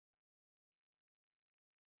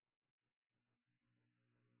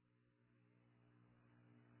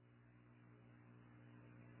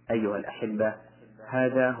أيها الأحبة،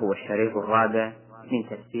 هذا هو الشريط الرابع من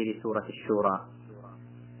تفسير سورة الشورى.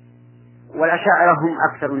 والأشاعرة هم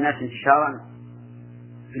أكثر الناس انتشارا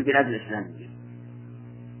في البلاد الإسلامية،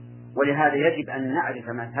 ولهذا يجب أن نعرف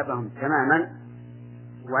مذهبهم تماما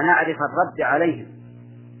ونعرف الرد عليهم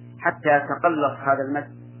حتى يتقلص هذا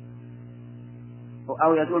المذهب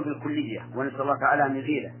أو يزول بالكلية، ونسأل الله تعالى أن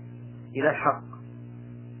يزيله إلى الحق.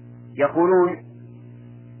 يقولون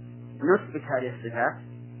نثبت هذه الصفات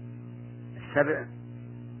السبع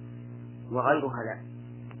وغيرها لا،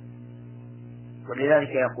 ولذلك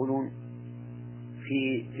يقولون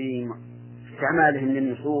في استعمالهم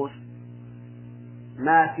للنصوص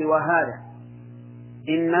ما سوى هذا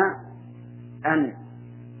إما أن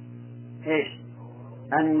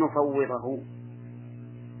نفوضه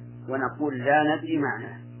ونقول لا ندري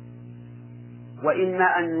معناه،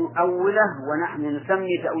 وإما أن نؤوله ونحن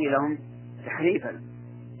نسمي تأويلهم تحريفا،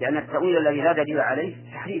 لأن التأويل الذي لا دليل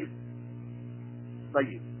عليه تحريف.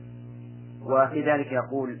 طيب، وفي ذلك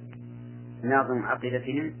يقول ناظم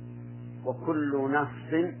عقيدتهم: وكل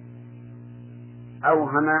نص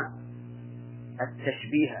أوهم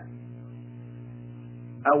التشبيه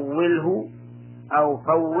أوله أو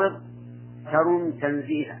فوض ترم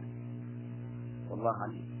تنزيها. والله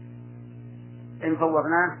عليم، إن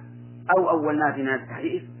فوضناه أو أولناه بنا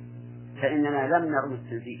التحريف فإننا لم نرم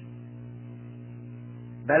التنزيه،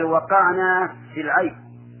 بل وقعنا في العيب.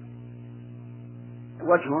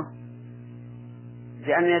 وجهه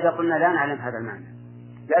لأن إذا قلنا لا نعلم هذا المعنى،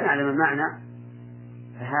 لا نعلم المعنى،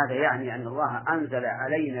 فهذا يعني أن الله أنزل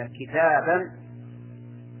علينا كتابا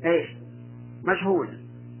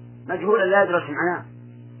مجهولا لا يدرس معناه،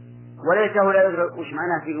 وليته لا يدرس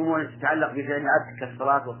معناه في أمور تتعلق بفعل العبد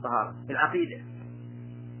كالصلاة والطهارة في العقيدة.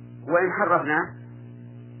 وإن حرفناه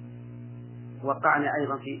وقعنا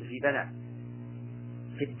أيضا في بلاء،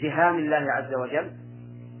 في اتهام الله عز وجل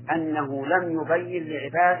أنه لم يبين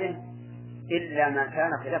لعباده إلا ما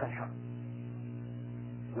كان خلاف الحق،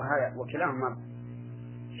 وكلاهما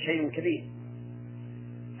شيء كبير.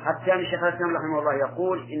 حتى من شيخ الإسلام رحمه الله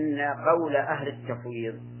يقول إن قول أهل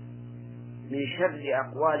التفويض من شر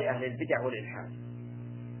أقوال أهل البدع والإلحاد،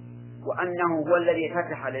 وأنه هو الذي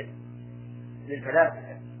فتح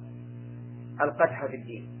للفلاسفة القدح في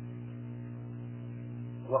الدين،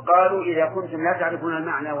 وقالوا إذا كنتم لا تعرفون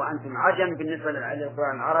المعنى وأنتم عجم بالنسبة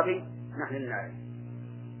للقرآن العربي نحن نعرف،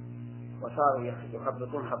 وصاروا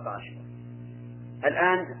يخبطون خط عشر.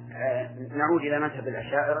 الآن نعود إلى مذهب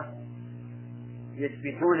الأشاعرة،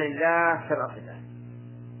 يثبتون لله سبع صفات: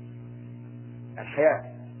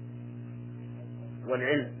 الحياة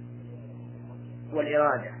والعلم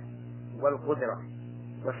والإرادة والقدرة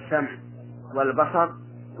والسمع والبصر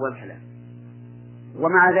والكلام،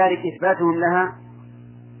 ومع ذلك إثباتهم لها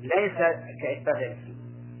ليس كإثبات الاسم.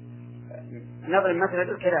 نضرب مثلا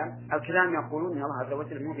الكلام يقولون إن الله عز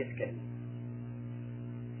وجل مو بيتكلم،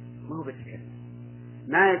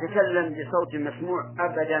 ما يتكلم بصوت مسموع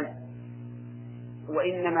أبدا،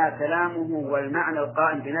 وإنما كلامه هو المعنى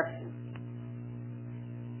القائم بنفسه،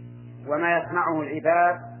 وما يسمعه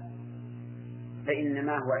العباد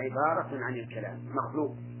فإنما هو عبارة عن الكلام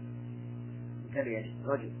مخلوق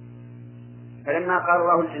رجل. فلما قال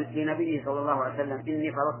الله لنبيه صلى الله عليه وسلم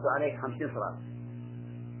إني فرضت عليك 50 صلاة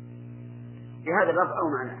بهذا اللفظ أو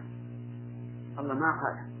معناه، الله ما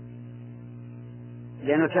قال،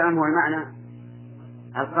 لأن الكلام هو المعنى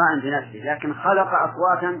القائم بنفسه، لكن خلق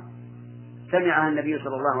أصواتا سمعها النبي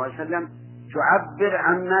صلى الله عليه وسلم تعبر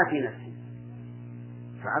عما في نفسه،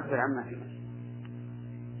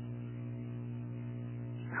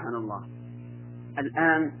 سبحان الله.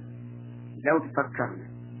 الآن لو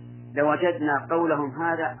تفكرنا لوجدنا قولهم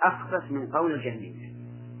هذا أخبث من قول الجهمية.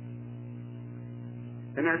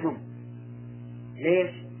 سمعتم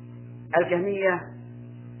ليش؟ الجهمية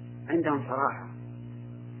عندهم صراحة،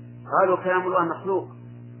 قالوا كلام الله مخلوق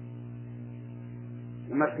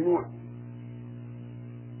ومسموع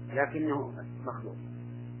لكنه مخلوق.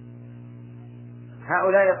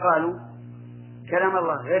 هؤلاء قالوا كلام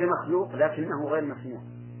الله غير مخلوق لكنه غير مسموع،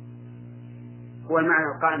 هو المعنى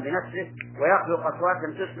القائم بنفسه ويخلق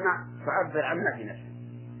أصواتا تسمع تعبر عما في نفسه.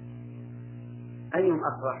 أيهم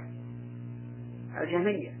أصرح؟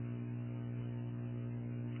 الجهمية.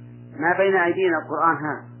 ما بين أيدينا القرآن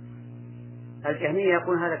هذا، الجهمية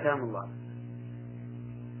يقول هذا كلام الله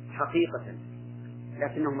حقيقة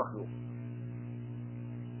لكنه مخلوق.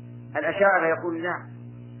 الأشاعرة يقول لا،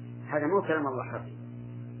 هذا مو كلام الله حقيقي،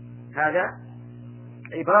 هذا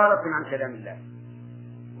عبارة عن كلام الله،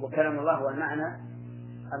 وكلام الله هو المعنى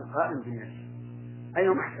القائم بالنفس.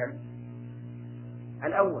 أيهم أحسن؟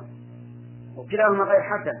 الأول، وكلاهما غير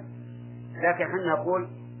حسن، لكن حنا نقول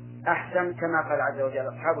أحسن كما قال عز وجل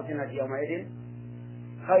أصحاب الجنة يومئذ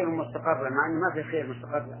خير مستقرا، مع أنه ما في خير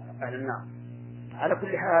مستقر أهل النار. على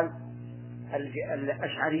كل حال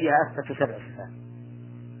الأشعرية أثبتوا 7 صفات.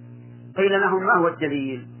 قيل لهم ما هو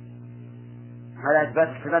الدليل على إثبات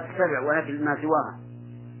الصفات 7 ونفي ما سواها؟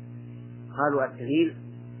 قالوا الدليل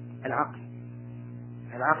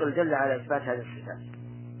العقل دل على إثبات هذه الصفات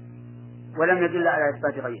ولم يدل على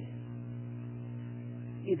إثبات غيره.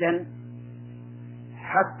 إذن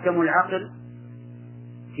حكموا العقل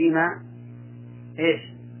فيما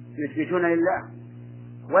يثبتون لله،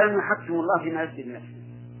 ولم يحكموا الله فيما يثبت لنفسه،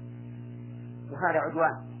 وهذا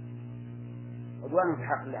عدوان في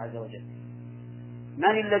حق الله عز وجل. من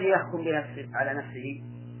الذي يحكم على نفسه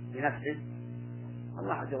بنفسه؟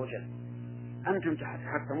 الله عز وجل. أنتم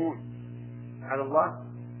تحكمون على الله؟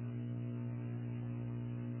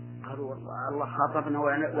 قالوا الله خاطبنا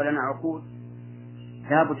ولنا عقول،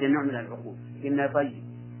 لابد أن نعمل العقول إنه طيب.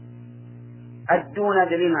 أدونا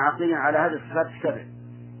دليلا عقليا على هذه الصفات 7.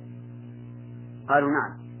 قالوا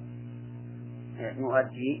نعم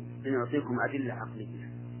نؤدي لنعطيكم أدلة عقلية.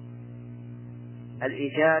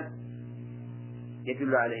 الإيجاد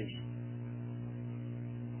يدل على إيش؟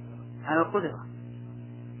 على القدرة،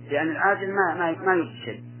 لأن العاجل ما يوجد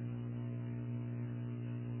شيء.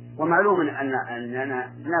 ومعلوم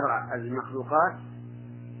أننا نرى المخلوقات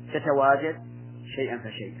تتواجد شيئا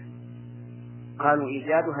فشيئا. قالوا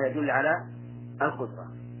إيجادها يدل على القدرة.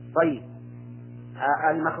 طيب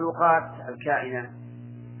المخلوقات الكائنة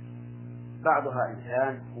بعضها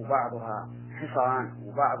إنسان وبعضها حصان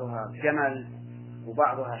وبعضها جمل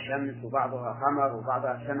وبعضها شمس وبعضها قمر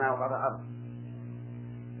وبعضها سماء وبعضها أرض.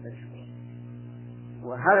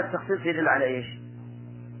 وهذا التخصيص يدل على إيش؟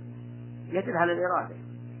 يدل على الإرادة،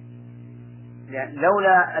 يعني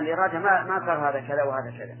لولا الإرادة ما صار هذا كذا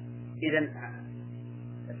وهذا كذا. إذن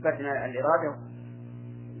أثبتنا الإرادة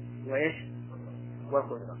وإيش؟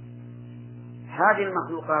 والقدرة. هذه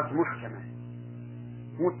المخلوقات محكمة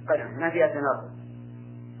متقنة ما فيها تناقض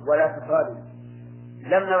ولا تصادم.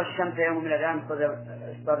 لم نرى الشمس يوم من الأيام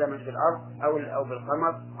اصطدمت بالأرض أو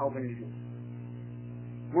بالقمر أو بالنجوم.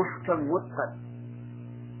 محكم متقن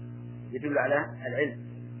يدل على العلم،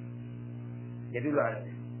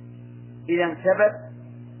 إذن ثبت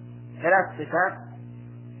 3 صفات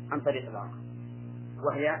عن طريق العقل،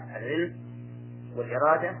 وهي العلم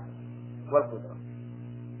والإرادة والقدرة.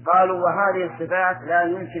 قالوا وهذه الصفات لا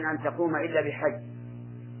يمكن أن تقوم إلا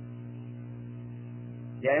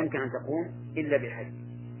بحي،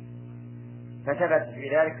 فثبت في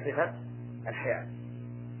ذلك صفة الحياة.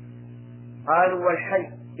 قالوا والحي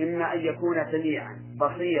إما أن يكون سميعا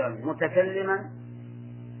بصيرا متكلما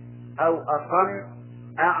أو أصم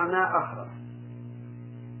أعمى أخرس،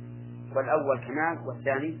 والأول كمال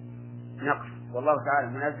والثاني نقص، والله تعالى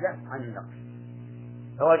منزه عن النقص،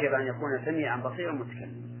 فوجب أن يكون سميعا بصيرا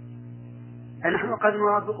متكلما. فنحن قد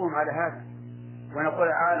نوافقهم على هذا ونقول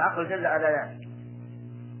العقل دل على ذلك،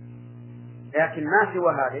 لكن ما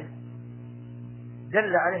سوى هذه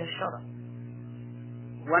دل عليه الشرع،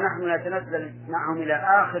 ونحن نتنزل معهم إلى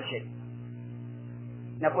آخر شيء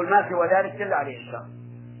نقول ما سوى ذلك دل عليه الشرع.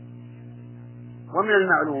 ومن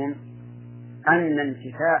المعلوم أن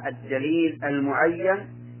انتفاء الدليل المعين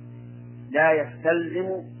لا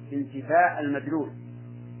يستلزم انتفاء المدلول،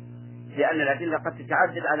 لأن الأدلة قد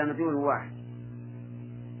تتعدد على مدلول واحد.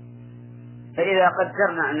 فإذا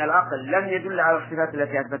قدرنا أن العقل لم يدل على الصفات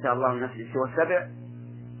التي أثبتها الله لنفسه سوى 7،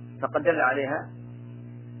 فقد دل عليها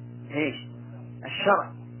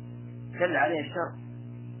الشرع، دل عليها الشرع.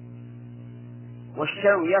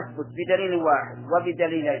 والشرع يثبت بدليل واحد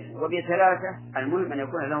وبدليلين وب3، المهم أن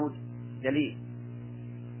يكون له دليل.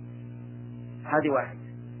 هذه واحد.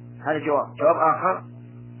 هذا جواب آخر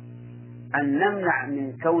أن نمنع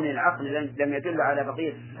من كون العقل لم يدل على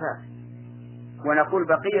بقية الصفات، ونقول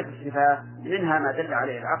بقية الصفات منها ما دل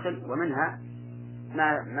عليه العقل ومنها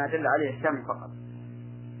ما دل عليه السمع فقط.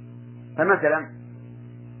 فمثلا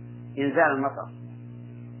إنزال المطر،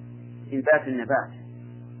 إنبات النبات،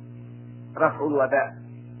 رفع الوباء،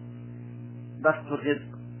 بسط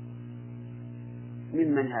الرزق،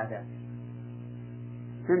 ممن هذا؟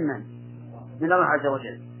 من الله عز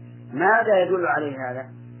وجل. ماذا يدل عليه هذا؟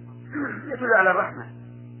 يدل على الرحمة،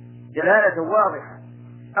 دلالة واضحة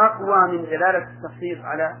أقوى من دلالة التخصيص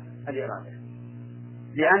على الإرادة،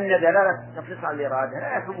 لأن دلالة التخصيص على الإرادة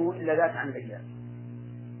لا يفهمه إلا ذات عن بيان،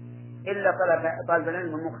 إلا طالب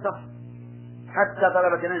العلم المختص. حتى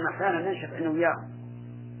طلبة العلم أحيانا ننشف عنه وياه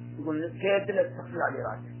يقول كيف دلالة التخصيص على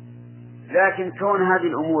الإرادة. لكن كون هذه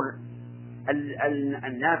الأمور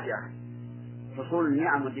النافعة، حصول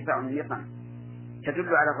النعم والدفاع عن النقم،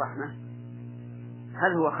 تدل على الرحمة،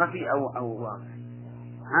 هل هو خفي أو واضح؟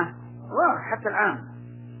 ها؟ حتى العام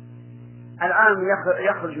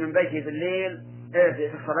يخرج من بيته في الليل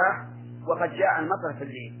في الصباح وقد جاء المطر في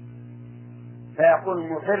الليل، فيقول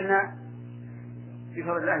مطرنا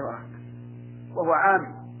بفضل الله ورحمته وهو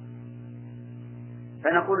عام.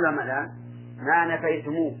 فنقول لهم الآن ما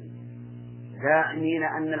نفيتموه زاعمين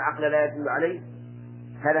أن العقل لا يدل عليه،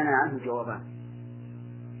 فلنا عنه جوابان.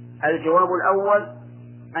 الجواب الأول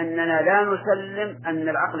أننا لا نسلم أن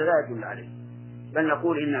العقل لا يدل عليه، بل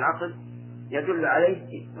نقول إن العقل يدل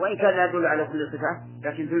عليه وإن كان لا يدل على كل صفات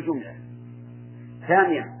لكن في الجملة.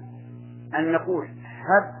 ثانيا أن نقول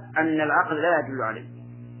هب أن العقل لا يدل عليه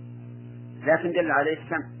لكن دل عليه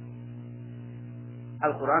كم؟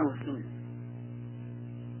 القرآن والسنة.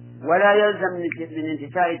 ولا يلزم من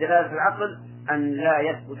انتفاء دلالة العقل أن لا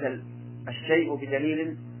يثبت الشيء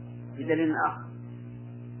بدليل آخر،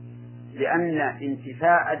 لأن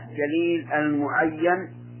انتفاء الدليل المعين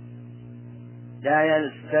لا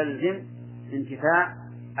يستلزم انتفاء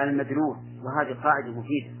المدلول، وهذه قاعدة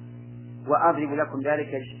مفيدة. وأضرب لكم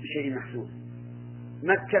ذلك بشيء محسوس.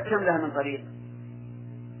 مكة كم لها من طريق؟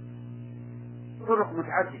 طرق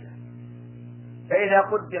متعددة، فإذا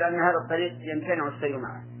قدر أن هذا الطريق يمتنع السير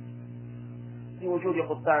معه لوجود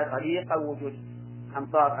قطاع طريق أو وجود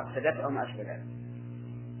أمطار أفسدت أو ما أشبه ذلك،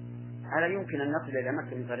 هذا يمكن أن نصل إلى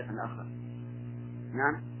مكة من طريق آخر.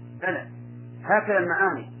 نعم، بلى، هكذا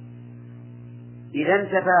المعاني. إذا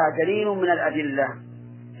انتفى دليل من الأدلة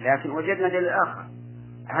لكن وجدنا دليل آخر،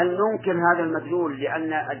 هل ننكر هذا المدلول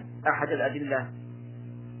لأن أحد الأدلة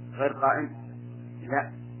غير قائم؟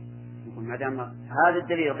 لا، نقول ما دام هذا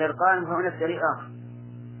الدليل غير قائم فهناك دليل آخر.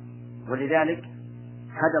 ولذلك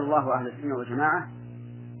هدى الله أهل السنة والجماعة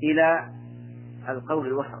إلى القول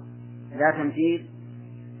الوسط، لا تمثيل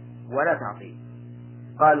ولا تعطيل.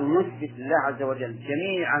 قالوا نثبت لله عز وجل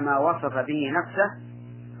جميع ما وصف به نفسه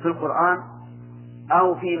في القرآن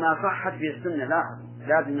أو فيما صحت به السنة. لاحظ،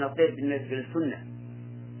 لازم من القيد بالنسبة للسنة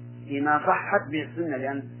فيما صحت به السنة،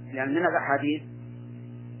 لأن من الأحاديث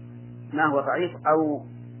ما هو ضعيف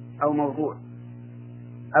أو موضوع.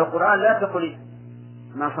 القرآن لا تقل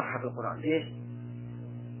ما صح في القرآن، ليش؟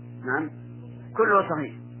 نعم، كله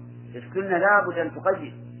صحيح. السنة لا بد أن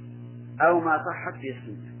تقيد أو ما صحت في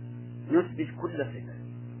السنة، نثبت كل صفة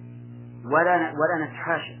ولا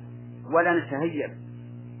نتحاشى ولا نتهيب.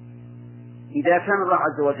 إذا كان الله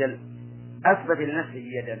عز وجل أثبت لنفسه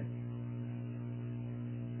يدا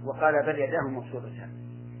وقال بل يداه مبسوطتان،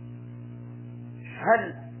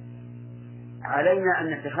 هل علينا أن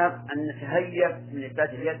نتهيب من إثبات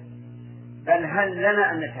اليد؟ بل هل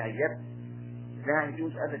لنا أن نتهيب؟ لا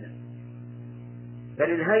يجوز أبدا،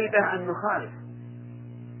 بل الهيبة أن نخالف.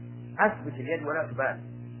 أثبت اليد ولا تبال.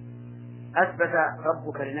 أثبت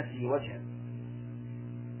ربك لنفسه وجها،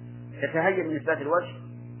 تتهيب من إثبات الوجه؟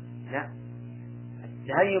 لا،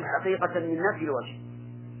 التهيب حقيقة من نفي الوجه،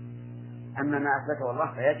 أما ما أثبته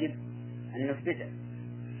الله فيجب أن نثبته.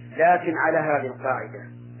 لكن على هذه القاعدة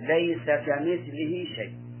ليس كمثله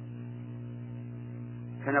شيء،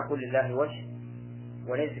 فنقول لله وجه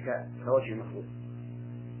وليس كوجه المخلوق،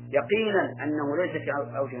 يقينا أنه ليس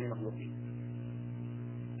كأوجه المخلوقين.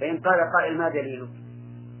 فإن قال قائل ما دليلك؟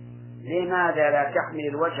 لماذا لا تحمل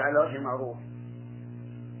الوجه على وجه المعروف؟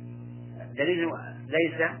 دليل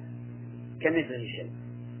ليس كمثله شيء.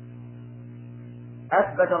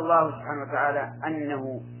 أثبت الله سبحانه وتعالى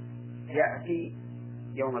أنه يأتي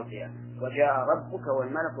يوم القيامة وجاء ربك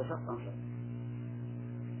والملك صفا صفا.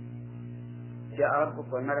 جاء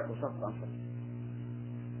ربك والملك صفا صفا.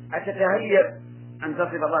 أتتهيأ أن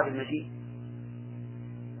تصف الله بالمجيء؟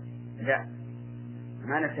 لا،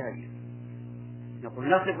 ما نتهيأ، نقول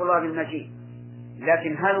نصف الله بالمجيء،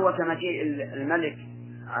 لكن هل هو كمجيء الملك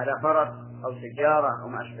على فرس أو سجارة أو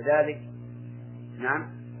ما أشبه ذلك؟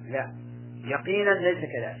 نعم، لا، يقينا ليس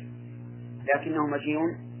كذلك، لكنه مجيء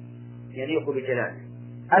يليق بجلاله.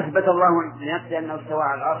 أثبت الله لنفسه أنه استوى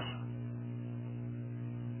على العرش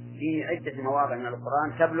في عدة مواضع من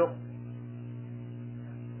القرآن تبلغ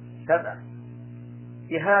 7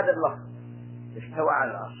 في هذا اللفظ استوى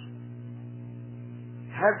على العرش.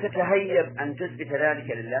 هل تتهيب أن تثبت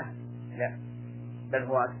ذلك لله؟ لا، بل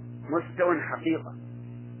هو مستوى حقيقة.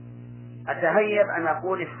 أتهيب أن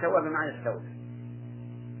أقول استوى بمعنى استولى،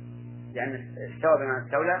 لأن استوى بمعنى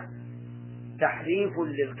استولى تحريف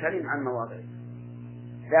للكلم عن مواضعه،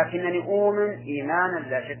 لكنني أؤمن إيمانا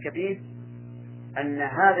لا شك فيه أن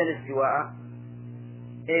هذا الاستواء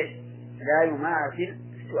لا يماثل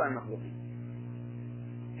استواء المخلوقين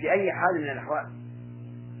في أي حال من الأحوال.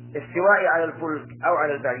 استوائي على الفلك أو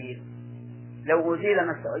على البعير لو أزيل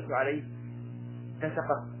ما استويت عليه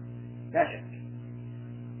فسقط لا شك،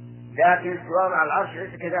 لكن استواء على العرش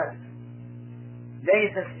ليس كذلك.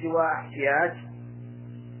 ليس استواء احتياج،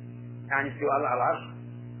 يعني استواء الله على العرش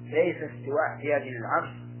ليس استواء احتياج للعرش،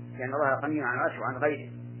 لأن الله غني عن العرش وعن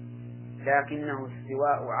غيره، لكنه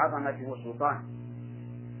استواء عظمة وسلطان.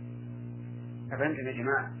 أفهمتم يا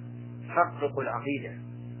جماعة؟ حققوا العقيدة،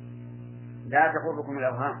 لا تغركم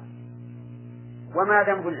الأوهام. وما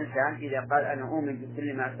ذنب الإنسان إذا قال أنا أؤمن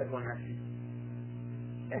بكل ما أثبته نفسي؟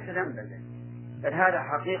 ليس ذنبا، بل هذا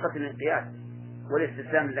حقيقة الانقياد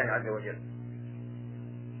والاستسلام لله عز وجل.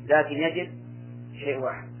 لكن يجب شيء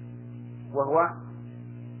واحد، وهو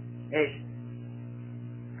إيش؟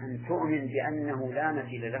 أن تؤمن بأنه لا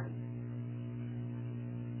مثيل له،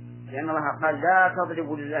 لأن الله قال لا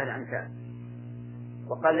تضربوا لله الأمثال،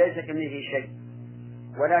 وقال ليس كمثله شيء،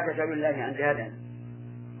 ولا تجعلوا لله أندادا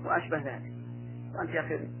وأشبه ذلك، وأنت يا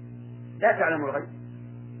أخي لا تعلم الغيب،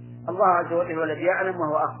 الله عز وجل هو الذي يعلم،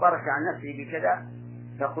 وهو أخبرك عن نفسه بكذا،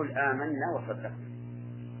 فقل آمنا وصدقنا.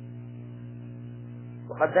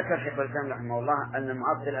 وقد ذكر شيخ الإسلام رحمه الله أن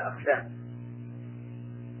المعطلة أقسام: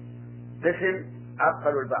 قسم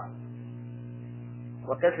عطلوا البعض،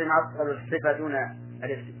 وقسم عطلوا الصفة دون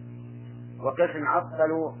الاسم، وقسم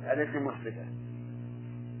عطلوا الاسم والصفة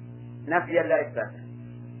نفيا لا إثباتا،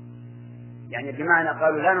 يعني بمعنى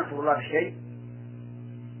قالوا لا نصف الله بشيء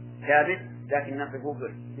ثابت لكن نصفه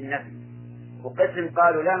بالنفي، وقسم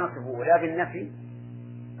قالوا لا نصفه لا بالنفي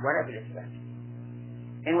ولا بالإثبات،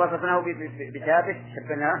 إن وصفناه بثابت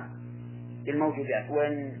شبهناه بالموجودات،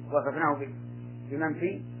 وإن وصفناه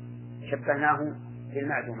بمنفي شبهناه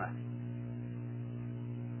بالمعدومات.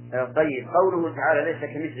 طيب، قوله تعالى ليس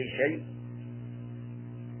كمثله شيء،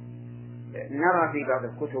 نرى في بعض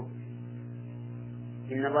الكتب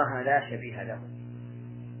إن الله لا شبيه له،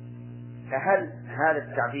 فهل هذا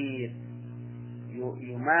التعبير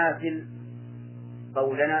يماثل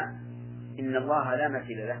قولنا إن الله لا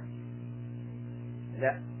مثيل له؟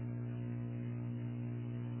 لا.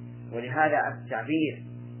 ولهذا التعبير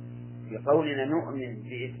في قولنا نؤمن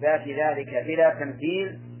بإثبات ذلك بلا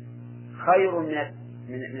تمثيل خير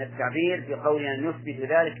من التعبير في قولنا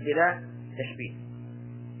نثبت ذلك بلا تشبيه،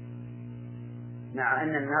 مع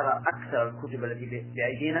أن نرى أكثر الكتب التي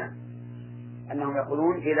بأيدينا أنهم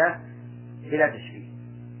يقولون بلا تشبيه،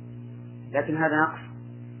 لكن هذا نقص.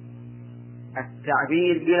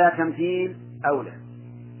 التعبير بلا تمثيل أولى،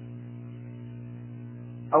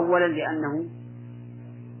 أولا لأنه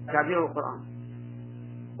تعبير القرآن،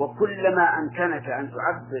 وكلما أمكنك أن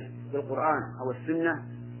تعبر بالقرآن أو السنة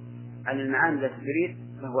عن المعاني التي تريد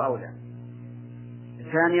فهو أولى.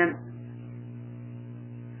 ثانيا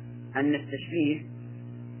أن التشبيه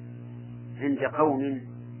عند قوم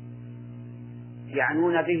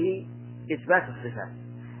يعنون به إثبات الصفات،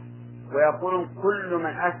 ويقولون كل من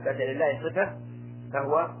أثبت لله صفة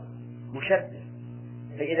فهو مشبه،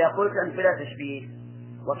 فإذا قلت أنت بلا تشبيه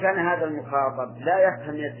وكان هذا المخاطب لا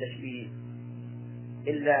يفهم من التشبيه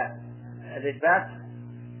إلا الإثبات،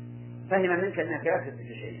 فهم منك أنك لا تثبت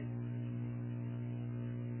شيئا.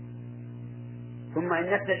 ثم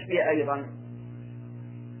إن التشبيه أيضا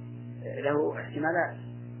له احتمالات،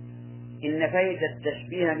 إن نفيت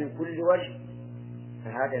التشبيه من كل وجه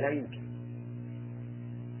فهذا لا يمكن،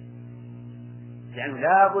 لأنه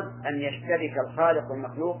لابد أن يشترك الخالق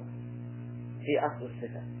والمخلوق في أصل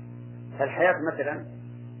الصفة. فالحياة مثلا،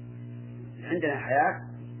 عندنا حياة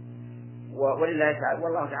ولله تعالى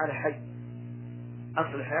والله تعالى حي،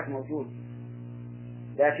 أصل الحياة موجود،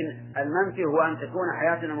 لكن المنفي هو أن تكون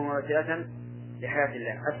حياتنا مماثلة لحياة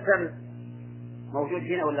الله. السمع موجود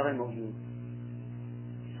فينا ولا غير موجود؟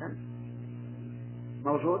 السمع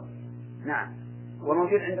موجود، نعم،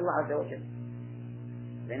 وموجود عند الله عز وجل،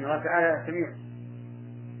 لأن الله تعالى سميع،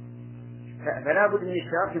 فلا بد من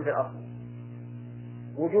اشتراك في الأصل.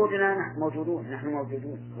 وجودنا نحن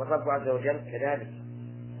موجودون، والرب عز وجل كذلك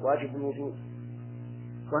واجب الوجود،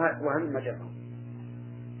 وهم مجرد.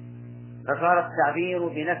 فصار التعبير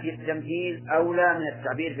بنفي التمثيل أولى من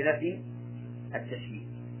التعبير بنفي التشبيه.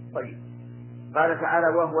 طيب، قال تعالى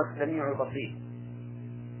وهو السميع البصير،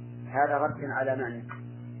 هذا رد على من؟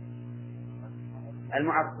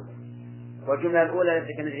 المعطل. والجملة الأولى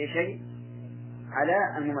ليس كمثله شيء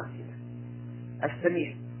على الممثلة.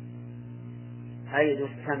 السميع أيد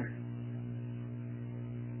السمع،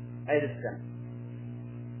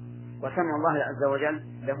 وسمع الله عز وجل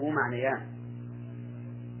له معنيان: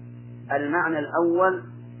 المعنى الأول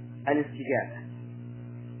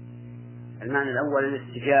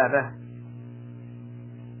الاستجابة،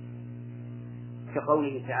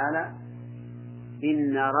 كقوله تعالى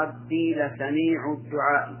إن ربي لسميع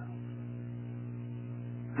الدعاء.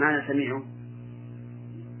 معنى سميع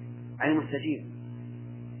أي مستجيب،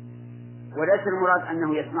 وليس المراد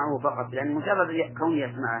أنه يسمعه فقط، لأن مجرد كونه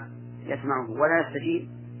يسمعه يسمعه ولا يستجيب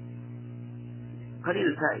قليل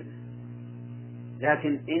الفائدة.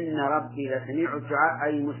 لكن إن ربي لسميع الدعاء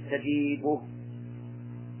أي مستجيبه،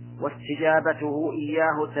 واستجابته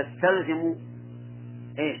إياه تستلزم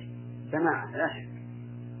سماعه لا شك.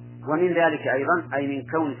 ومن ذلك أيضا أي من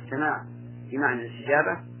كون السماع بمعنى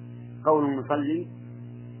الاستجابة قول المصلي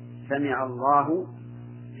سمع الله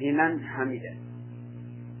لمن حمده.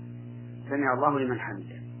 سمع الله لمن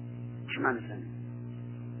حمده ايش معنى سمع؟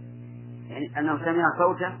 يعني أنه سمع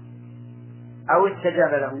صوته أو استجاب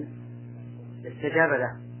له. استجاب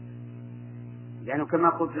له لأنه كما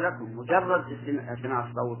قلت لكم مجرد سماع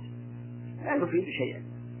الصوت لا يفيد شيئا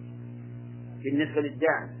بالنسبة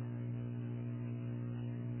للداعي.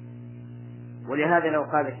 ولهذا لو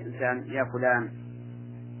قال الإنسان يا فلان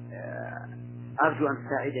أرجو أن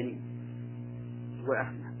تساعدني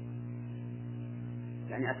وأسمع،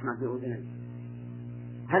 يعني أسمع بأذني،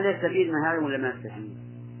 هل يستفيد من هذا ولا ما يستفيد؟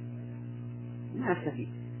 ما يستفيد،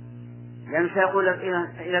 لأنه سيقول لك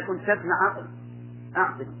إذا كنت تسمع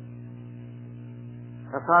أعطي.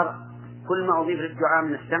 فصار كل ما أضيف للدعاء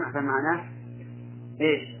من السمع فمعناه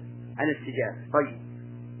الاستجابة. طيب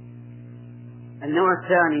النوع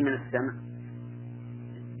الثاني من السمع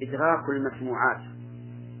إدراك المسموعات.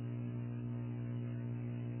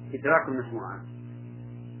 إدراك المسموعات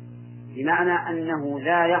بمعنى أنه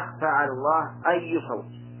لا يخفى على الله أي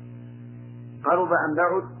صوت، قرب أم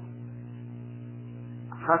بعد،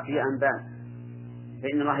 خفي أم بان،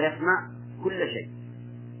 فإن الله يسمع كل شيء.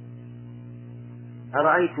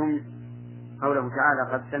 أرأيتم قوله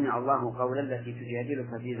تعالى قد سمع الله قول التي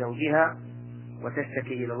تجادلك في زوجها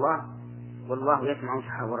وتشتكي إلى الله والله يسمع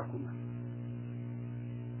تحاوركما.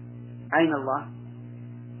 أين الله؟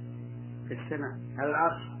 في السماء على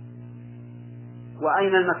العرش.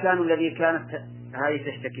 وأين المكان الذي كانت هذه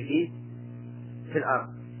تشتكي فيه؟ في الأرض.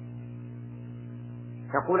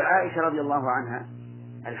 تقول عائشة رضي الله عنها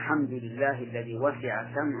الحمد لله الذي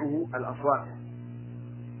وسع سمعه الأصوات.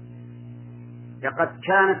 لقد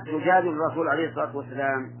كانت تجادل الرسول عليه الصلاة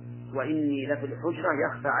والسلام وإني لفي الحجرة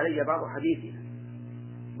يخفى علي بعض حديثنا،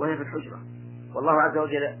 وهي في الحجرة والله عز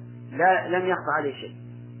وجل لم يخفى عليه شيء.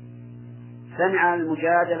 سمع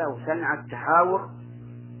المجادلة وسمع التحاور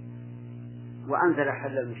وأنزل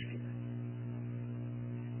حل المشكلة.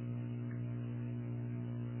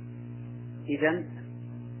 إذن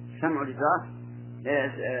سمع الإدراك،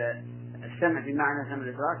 السمع بمعنى سمع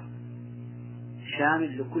الإدراك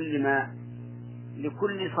شامل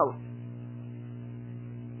لكل صوت.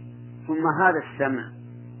 ثم هذا السمع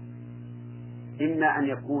إما أن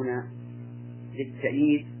يكون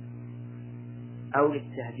للتأييد أو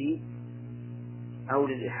للتهديد أو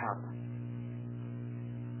للإحاطة.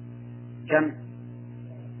 كم؟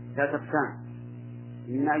 ثلاثة أقسام: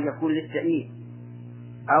 إما أن يكون للتأييد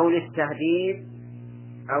أو للتهديد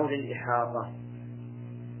أو للإحاطة.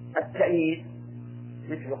 التأييد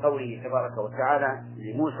مثل قوله تبارك وتعالى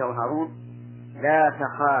لموسى وهارون لا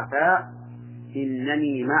تخافا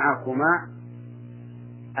إنني معكما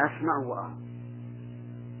أسمع وأرى.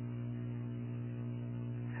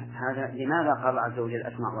 هذا لماذا قال عز وجل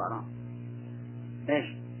أسمع وأرى؟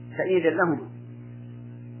 تأييدا لهما،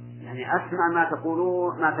 يعني أسمع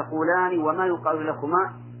ما تقولان وما يقال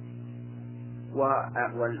لكما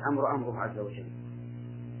والأمر أمره عز وجل.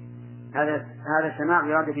 هذا سماع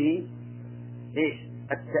يراد به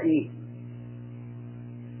التأييد.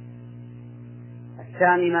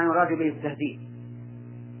 الثاني ما يراد به التهديد،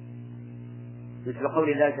 مثل قول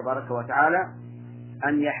الله تبارك وتعالى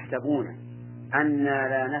أن يحسبون أنا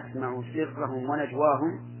لا نسمع سرهم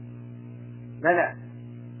ونجواهم بلى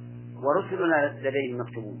ورسلنا لديهم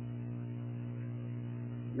مكتوبون.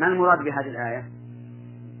 ما المراد بهذه الآية؟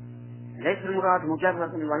 ليس المراد مجرد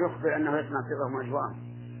أن الله يخبر أنه يسمع سرهم ونجواهم،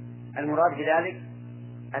 المراد بذلك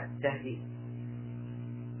التهديد.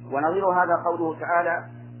 ونظير هذا قوله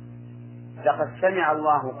تعالى لقد سمع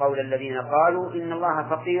الله قول الذين قالوا إن الله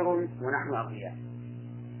فقير ونحن أغنياء.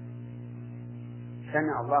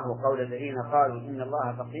 سمع الله قول الذين قالوا إن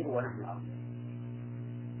الله فقير ونحن أغنياء،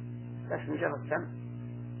 بس مجرد سمع.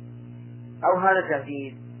 أو هذا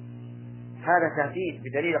تهديد، هذا تهديد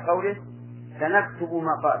بدليل قوله سنكتب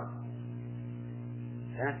ما قال،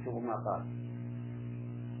 سنكتب ما قال،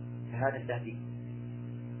 هذا التهديد.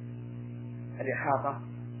 الإحاطة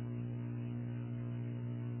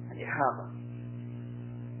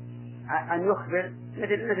أن يخبر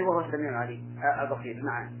مثل وهو السميع العليم البصير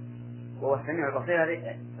معه، وهو السميع البصير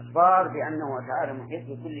هذا إخبار بأنه تعالى محيط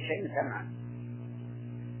بكل شيء سمعا.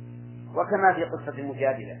 وكما في قصة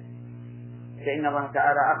المجادلة فإن الله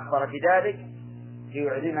تعالى أخبر بذلك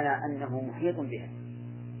ليعلمنا أنه محيط بها.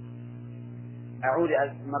 أعود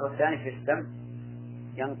مرة ثانية في السمع.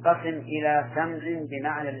 ينقسم إلى سمع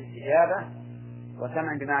بمعنى الاستجابة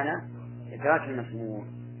وسمع بمعنى إدراك المسموع.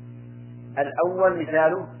 الأول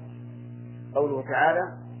مثاله قوله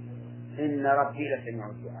تعالى إن ربي لسميع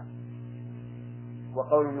الدعاء،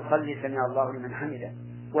 وقول المصلي سمع الله لمن حمده.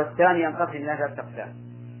 والثاني ينقسم إلى ثلاثة أقسام: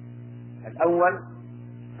 الأول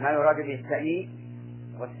ما يراد به التأييد،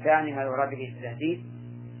 والثاني ما يراد به التهديد،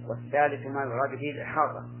 والثالث ما يراد به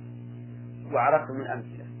الإحاطة، وعرفتم من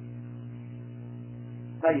الأمثلة.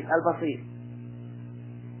 طيب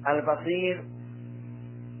البصير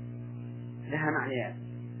لها معنيان: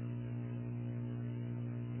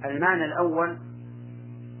 المعنى الأول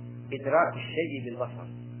إدراك الشيء بالبصر،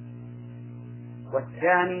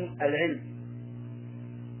 والثاني العلم.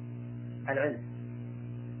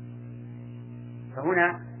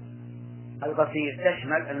 فهنا البصير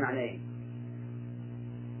تشمل المعنيين،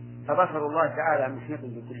 فبصر الله تعالى محيط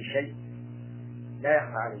بكل شيء لا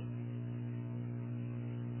يخفى عليه.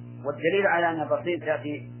 والدليل على أن البصير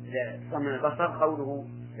تأتي ضمن البصر قوله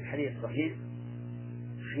في الحديث الصحيح: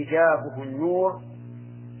 حجابه النور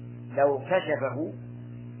لو كشفه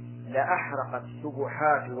لأحرقت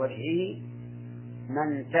سبحات وجهه ما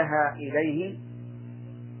انتهى إليه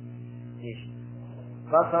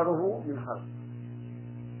بصره من خلق.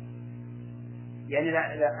 يعني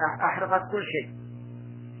لا أحرقت كل شيء،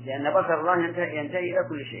 لأن بصر الله ينتهي إلى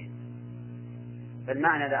كل شيء.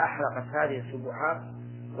 فالمعنى لا أحرقت هذه السبحات،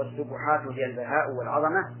 والسبحات هي البهاء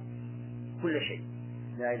والعظمة، كل شيء.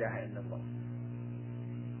 لا إله إلا الله.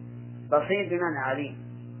 بصير بمعنى عليم،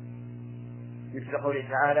 مثل قوله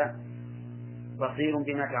تعالى: بصير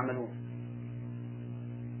بما تعملون.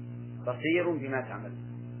 بصير بما تعملون.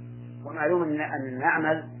 ومعلوم أن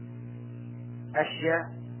نعمل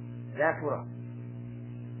أشياء لا ترى،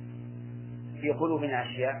 في قلوبنا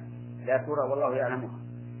أشياء لا ترى والله يعلمها.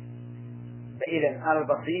 فإذا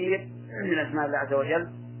البصير من أسماء الله عز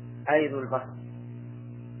وجل أي ذو البصر،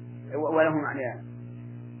 وله معنيان: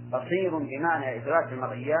 بصير بمعنى إدراك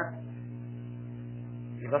المرئيات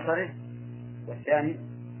ببصره، والثاني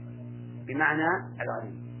بمعنى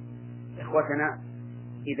العلم. إخوتنا،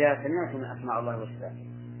 إذا سمعتم من أسماء الله والصفات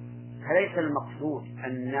فليس المقصود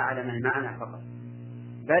أن نعلم المعنى فقط،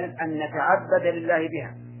 بل أن نتعبد لله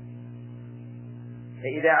بها.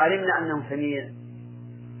 فإذا علمنا أنه سميع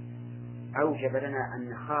أوجب لنا أن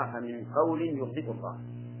نخاف من قول يغضب الله،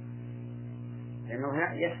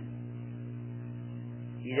 لأنه يسمع.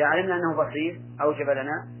 إذا علمنا أنه بصير أوجب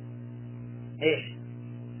لنا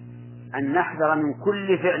أن نحذر من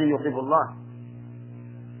كل فعل يغضب الله،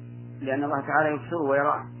 لأن الله تعالى يبصره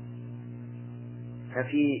ويراه.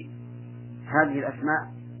 ففي هذه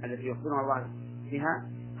الأسماء التي يخبرنا الله بها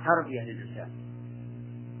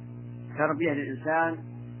تربية للإنسان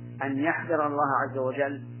أن يحذر الله عز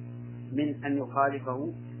وجل من أن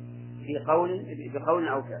يخالفه بقول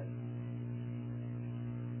أو فعل.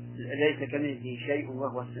 ليس كمثله شيء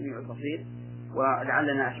وهو السميع البصير.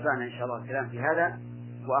 ولعلنا أشبعنا إن شاء الله الكلام في هذا.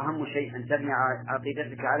 وأهم شيء أن تبني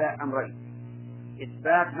عقيدتك على أمرين: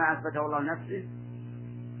 إثبات ما أثبته الله نفسه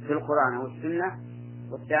في القرآن والسنة،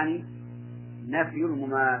 والثاني نفي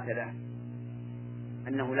المماثلة،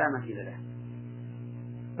 أنه لا مثيل له.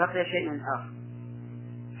 بقي شيء آخر: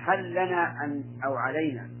 هل لنا أو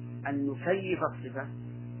علينا أن نكيف الصفة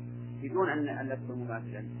بدون أن نذكر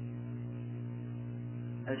مماثلا؟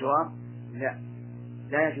 الجواب: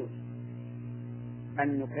 لا يجوز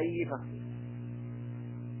أن نكيف الصفة.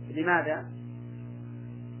 لماذا؟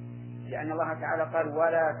 لأن الله تعالى قال: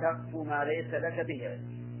 ولا تقف ما ليس لك به علم.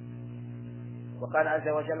 وقال عز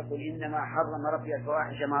وجل: قل إنما حرم ربي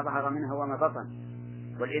الفواحش ما ظهر منها وما بطن،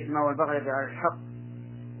 والإثم والبغي بغير الحق،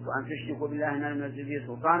 وأن تشركوا بالله ما لم ينزل به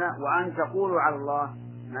سلطانا، وأن تقولوا على الله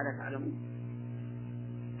ما لا تعلمون.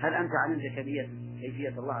 هل أنت علمت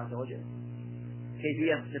كيفية الله عز وجل،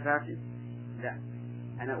 كيفية صفاته؟ لا.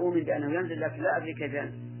 أنا أؤمن بأنه ينزل، لكن لا أدري كيف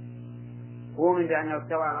ينزل. أؤمن بأنه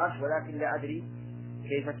استوى على العرش، ولكن لا أدري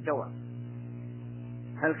كيف استوى.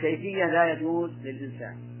 الكيفية لا يجوز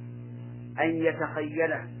للإنسان أن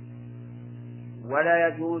يتخيله، ولا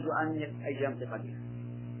يجوز أن ينطق به،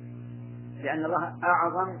 لأن الله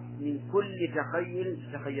أعظم من كل تخيل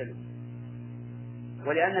تتخيله.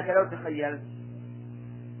 ولأنك لو تخيلت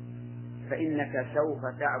فإنك سوف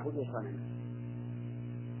تعبد صنما.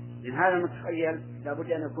 من هذا المتخيل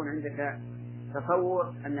لابد أن يكون عندك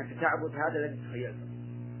تصور أنك تعبد هذا الذي تخيلته،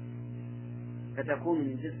 فتكون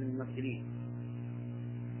من جنس الممثلين.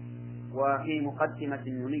 وفي مقدمة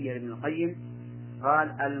النونية لابن القيم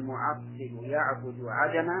قال: المعطل يعبد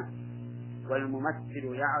عدما،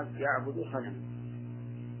 والممثل يعبد صنما.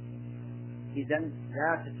 إذن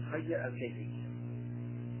لا تتخيل الكيفية.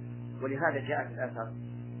 ولهذا جاءت الآثار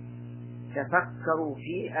تفكروا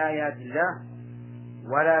في آيات الله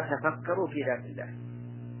ولا تفكروا في ذات الله.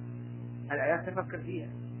 الآيات تفكر فيها،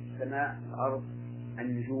 السماء، الأرض،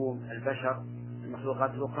 النجوم، البشر،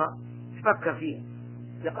 المخلوقات الأخرى، تفكر فيها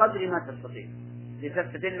بقدر ما تستطيع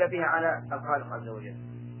لتستدل بها على الخالق عز وجل.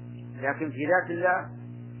 لكن في ذات الله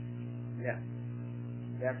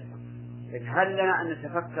لا تفكر. هل لنا أن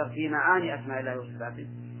نتفكر في معاني أسماء الله وصفاته؟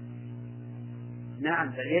 نعم،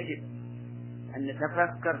 بل يجب أن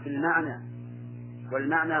نتفكر في المعنى،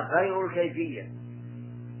 والمعنى غير الكيفية.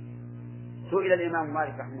 سئل الإمام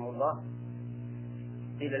مالك رحمه الله،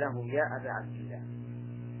 قيل له يا أبا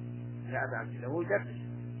عبد الله، هو درس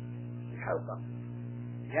الحلقة،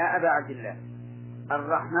 يا أبا عبد الله،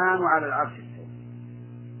 الرحمن على العرش استوى،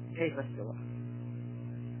 كيف استوى؟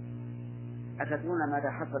 أتدرون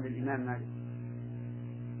ماذا حصل للإمام مالك؟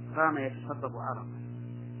 قام يتصبب عرقا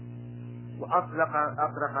وأطلق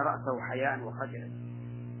رأسه حياء وخجلا،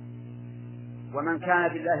 ومن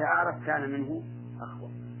كان بالله أعرف كان منه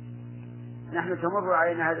أخوف. نحن تمر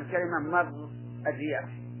علينا هذه الكلمة مر الرياح،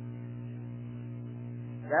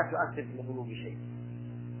 لا تؤثر في القلوب شيء،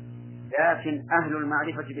 لكن أهل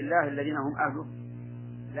المعرفة بالله الذين هم أهله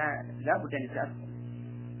لا بد أن يتأثر.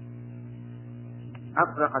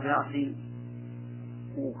 أطلق برأسه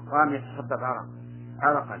وقام يتصبب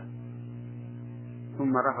عرقا،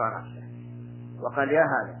 ثم رفع رأسه وقال يا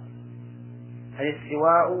هذا،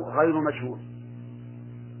 الاستواء غير مجهول،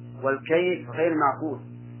 والكيف غير معقول،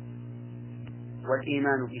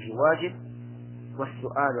 والإيمان به واجب،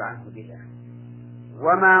 والسؤال عنه بدعة،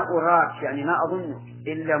 وما أراك يعني ما أظنك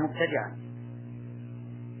إلا مبتدعا.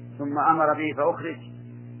 ثم أمر به فأخرج،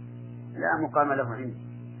 لا مقام له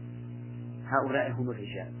عندي. هؤلاء هم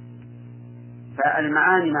الرجال.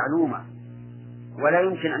 فالمعاني معلومة، ولا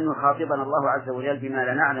يمكن أن يخاطبنا الله عز وجل بما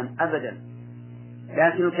لا نعلم أبدا،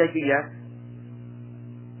 لكن الكيفيات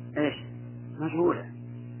مجهولة.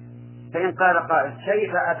 فإن قال قائل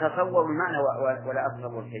كيف أتصور المعنى ولا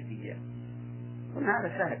أتصور الكيفية؟ قلنا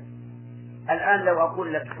هذا سهل. الآن لو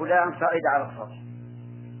أقول لك فلان صعد على السطح،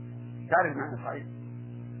 تعرف معنى صعد؟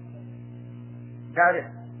 تعرف،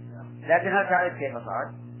 لكن هل تعرف كيف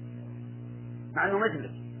صعد؟ مع أنه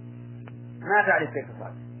مثلك ما تعرف كيف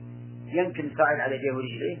صعد. يمكن صعد على يديه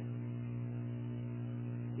ورجليه،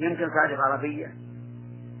 يمكن صعد بعربية،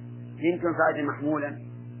 يمكن صعد محمولا،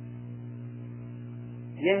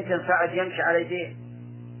 يمكن صعد يمشي على يديه.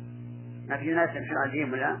 ما في ناس يمشي على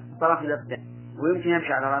يديهم الآن طرف لبده، ويمكن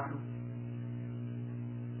يمشي على رأسه.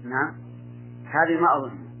 نعم، هذه ما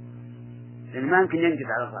أظن، لأن ما يمكن ينجز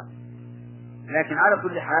على الرأس. لكن على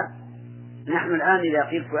كل حال نحن الآن إذا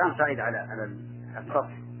قيل فلان صعد على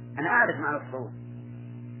السطح، أنا أعرف معنى الصعود،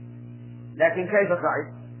 لكن كيف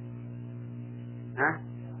صعد؟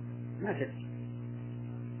 ما تدري.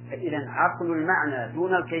 فإذا عقل المعنى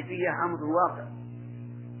دون الكيفية أمر واقع.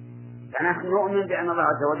 فنحن نؤمن بأن الله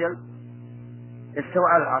عز وجل استوى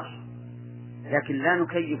على العرش، لكن لا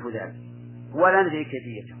نكيف ذلك ولا ندري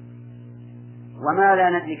كيفيته، وما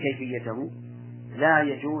لا ندري كيفيته لا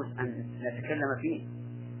يجوز أن نتكلم فيه،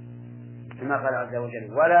 كما قال عز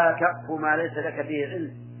وجل ولا تقف ما ليس لك به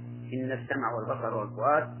علم إن السمع والبصر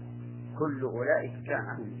والفؤاد كل أولئك كان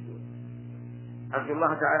عنه مسؤولا. أرجو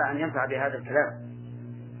الله تعالى أن ينفع بهذا الكلام،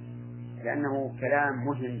 لأنه كلام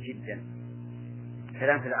مهم جدا،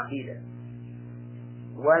 كلام في العقيدة،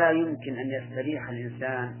 ولا يمكن أن يستريح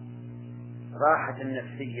الإنسان راحة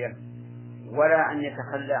نفسية ولا أن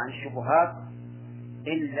يتخلى عن الشبهات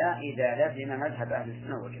إلا إذا لزم مذهب أهل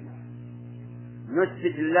السنة والجماعة.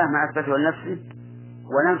 نثبت لله ما أثبته لنفسه،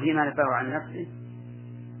 وننفي ما نفاه عن نفسه،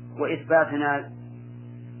 وإثباتنا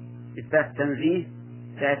إثبات تنزيه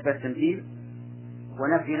لا إثبات تمثيل،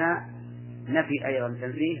 ونفينا نفي أيضا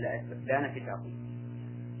تنزيه لا نفي تعظيم.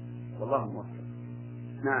 والله موفق.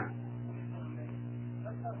 نعم.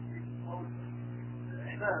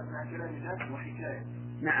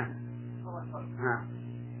 نعم.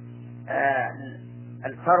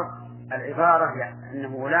 الفرق العبارة يعني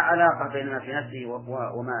أنه لا علاقة بين ما في نفسه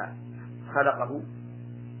وما خلقه.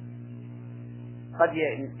 قد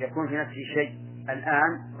يكون في نفسه شيء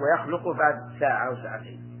الآن ويخلقه بعد ساعة أو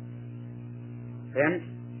ساعتين. فهمت؟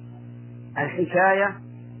 الحكاية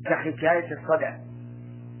كحكاية الصدع.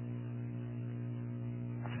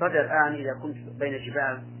 الصدع الآن إذا كنت بين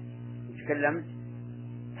جبال وتكلمت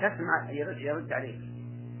تسمع يرد عليك،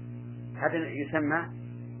 هذا يسمى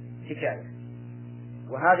حكاية.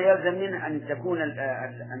 وهذا يلزم منه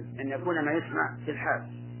أن يكون ما يسمع في الحال.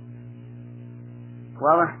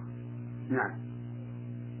 واضح؟ نعم.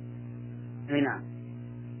 نعم.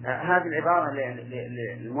 هذه العبارة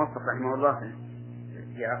للموفق رحمه الله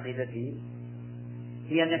في عقيدته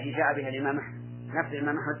هي التي جاء بها الإمام أحمد، نفس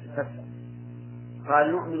الإمام أحمد تفسر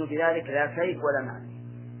قال نؤمن بذلك لا كيف ولا معنى.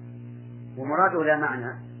 ومراده لا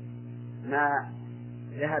معنى ما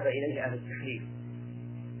ذهب إليه أهل التحريف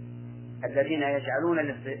الذين يجعلون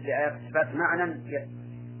لآيات الصفات معنى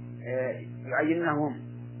يعينهم،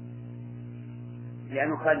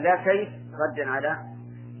 لأنه قال لا كيف ردا على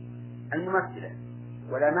الممثلة،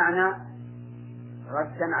 ولا معنى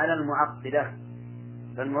ردا على المعطلة.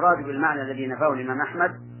 فالمراد بالمعنى الذي نفاه الإمام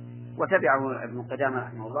أحمد وتبعه ابن قدامة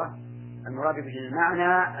رحمه الله، المراد به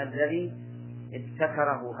المعنى الذي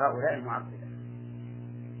ابتكره هؤلاء المعطلة.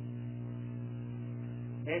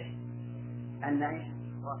 إيش؟ أن إيش؟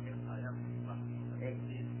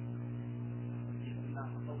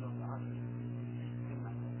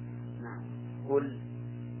 نعم. قل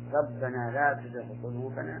ربنا لا تزغ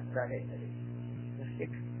قلوبنا بعد إذ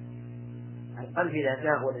هديتنا. القلب إذا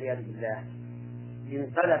زاغ والعياذ بالله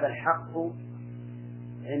انقلب الحق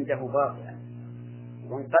عنده باطلا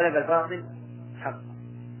وانقلب الباطل حقا،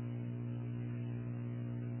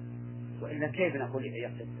 وإلا كيف نقول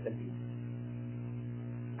يقصد التنبيه؟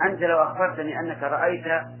 أنت لو أخبرتني أنك رأيت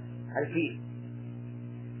الفيل،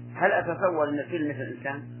 هل أتصور أن الفيل مثل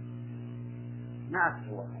الإنسان؟ ما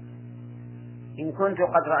أتصور. إن كنت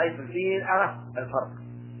قد رأيت الفيل عرفت الفرق،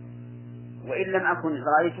 وإن لم أكن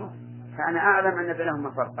رأيته فأنا أعلم أن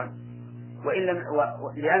بينهما فرقا، وإن لم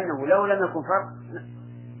لأنه لو لم يكن فرق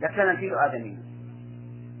لكان الفيل آدميا.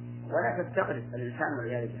 ولا تستغرب الإنسان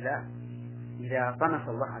والعياذ بالله إذا طمس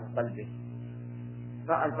الله على قلبه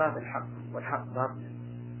رأى الباطل حق والحق باطل.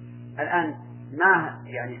 الآن ما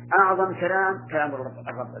يعني أعظم كلام الرب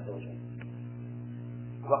عز وجل،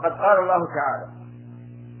 وقد قال الله تعالى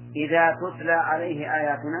إذا تتلى عليه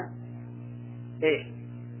آياتنا إيش؟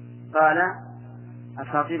 قال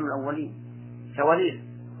أساطير الأولين، سواليف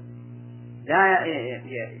لا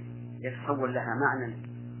يتصور لها معنى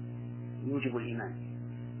يوجب الإيمان.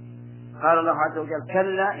 قال الله عز وجل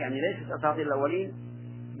كلا، يعني ليست أساطير الأولين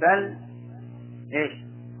بل إيش؟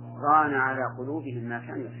 ران على قلوبهم ما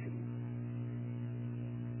كانوا يكسبون.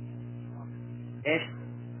 إيش؟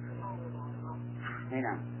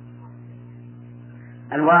 نعم.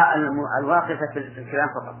 الواقفة في الكلام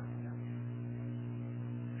فقط،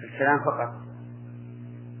 في الكلام فقط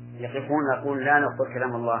يقفون يقول لا نقول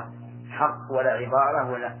كلام الله حق ولا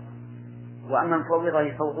عبارة ولا. وأما المفوضة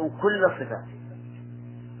يفوضون كل الصفات،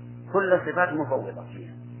 كل الصفات مفوضة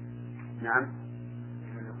فيها. نعم.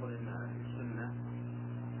 نقول إن السنة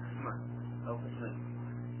أو قسمين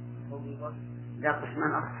مفوضة، لا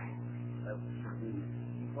قسمان أصح.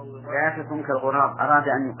 لا تكون كالغراب أراد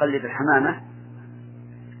أن يقلد الحمامة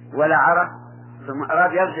ولا عرف ثم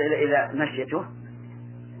أراد يرجع إلى مشيته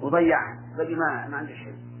وضيعها، بل ما عنده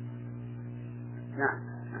شيء.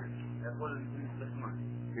 نعم. يقول قسمان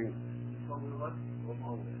مفوضة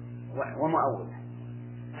ومؤولة،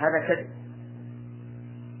 هذا كذب.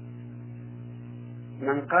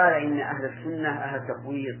 من قال إن أهل السنة أهل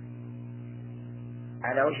تفويض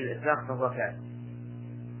على وجه الإطلاق فهو كاذب،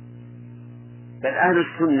 بل أهل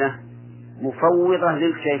السنة مفوضة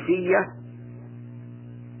للكيفية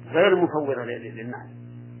غير مفوضة للمعنى.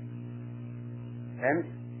 فهمت؟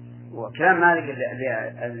 وكلام مالك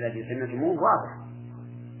الذي سمعتموه واضح،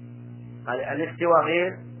 قال الاستواء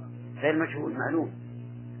غير مجهول معلوم،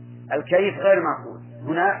 الكيف غير معقول،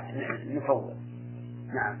 هنا نفوض.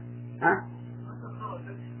 نعم. ها؟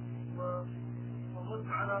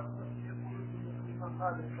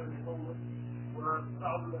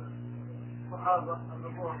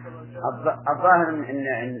 الظاهر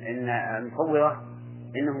إن المفوضة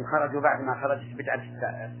إنهم خرجوا بعد ما خرجت بدعة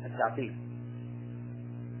التعطيل،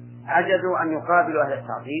 عجزوا أن يقابلوا أهل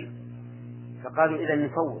التعطيل فقالوا إذا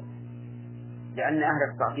نفوض، لأن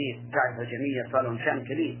أهل التعطيل تعرف الجميع صار لهم شأن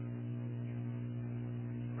كبير،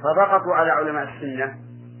 فضغطوا على علماء السنة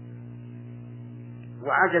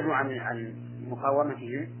وعجزوا عن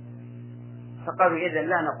مقاومتهم، فقالوا إذا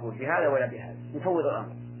لا نقول بهذا ولا بهذا، نفوض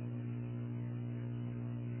الأمر.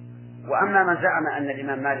 وأما من زعم أن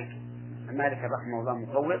الإمام مالك رحمه الله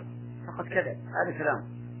مفوض فقد كذب، هذا كلام.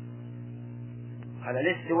 هذا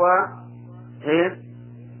الاستواء غير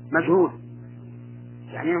مجهول،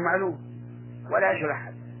 يعني معلوم ولا يشغل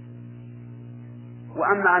أحد.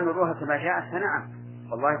 وأما أن نروها كما جاءت فنعم،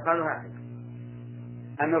 والله قالوا هكذا،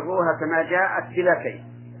 أن نروها كما جاءت بلا كيف،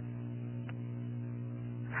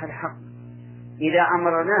 هذا حق. إذا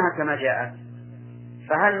أمرناها كما جاءت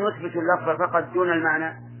فهل نثبت اللفظ فقط دون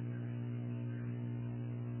المعنى؟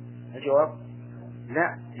 الجواب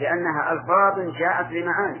لا، لأنها ألفاظ جاءت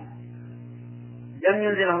لمعاني، لم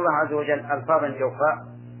ينزلها الله عز وجل ألفاظا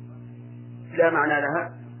جوفاء لا معنى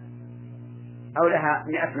لها أو لها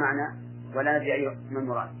 100 معنى ولا ندري أي من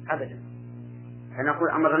مراد أبدا. فنقول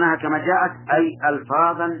أمرناها كما جاءت أي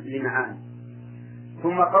ألفاظا لمعاني.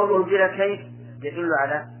 ثم قوله بلا كيف يدل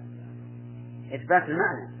على إثبات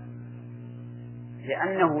المعنى،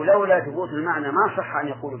 لأنه لولا ثبوت المعنى ما صح أن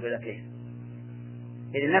يقول بلا كيف،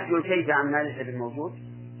 إذ نفي الكيف عن ما ليس بالموجود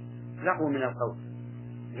لغو من القول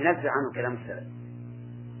ينزع عنه كلام السلف.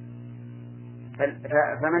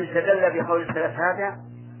 فمن استدل بقول السلف هذا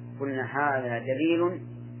قلنا هذا دليل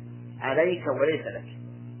عليك وليس لك.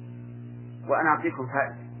 وأنا أعطيكم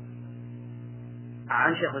فائدة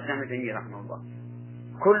عن شيخ الإسلام ابن تيمية رحمه الله: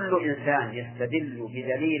 كل إنسان يستدل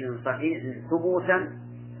بدليل صحيح ثبوتا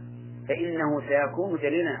فإنه سيكون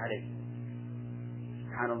دليلا عليه.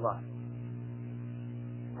 سبحان الله،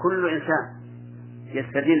 كل إنسان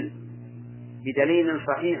يستدل بدليل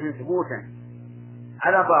صحيح ثبوتا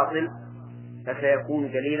على باطل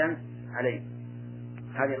فسيكون دليلا عليه.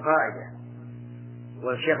 هذه قاعدة،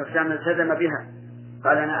 والشيخ الإسلام التزم بها،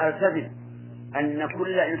 قال: أنا ألتزم أن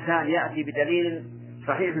كل إنسان يأتي بدليل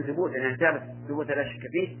صحيح ثبوتا يعني ثبوتا لا شك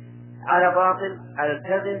فيه على باطل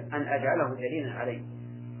ألتزم أن أجعله دليلا عليه.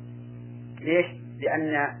 ليش؟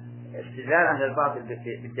 لأن استدلال أهل الباطل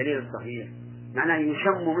بالدليل الصحيح معناه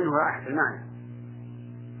يشم منه رائحة المعنى،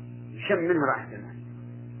 يشم منه رائحة المعنى.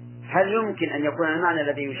 هل يمكن أن يكون المعنى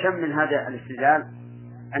الذي يشم من هذا الاستدلال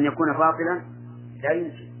أن يكون باطلا؟ لا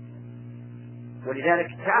يمكن. ولذلك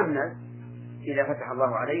تأمل إذا فتح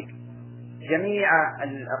الله عليك جميع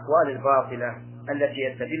الأقوال الباطلة التي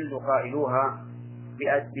يستدل قائلوها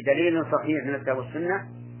بدليل صحيح من الكتاب والسنة،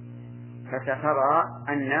 فسترى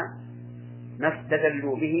أن ما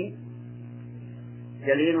استدلوا به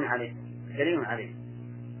دليل عليه.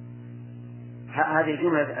 هذه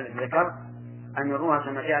الجملة التي ذكرت أن يروها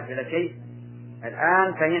كما جاءت بلا كيف.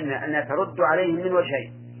 الآن فهمنا أن ترد عليهم من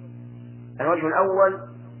وجهين: الوجه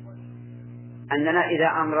الأول أننا إذا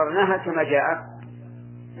أمررناها كما جاءت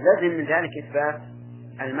لازم من ذلك إثبات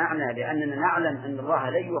المعنى، لأننا نعلم أن الله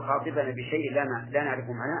لن يخاطبنا بشيء لا نعرف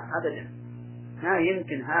معناه أبدا، ما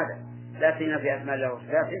يمكن هذا، لا سيما في أسماء الله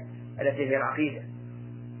وصفاته التي هي العقيدة.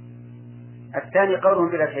 الثاني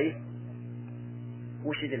قولهم بلا كيف،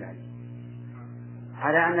 وش يدل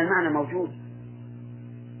على أن المعنى موجود،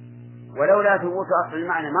 ولولا ثبوت أصل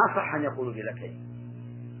المعنى ما صح أن يقولوا بلا كيف.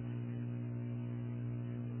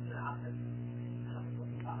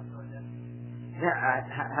 لا،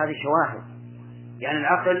 هذه شواهد، يعني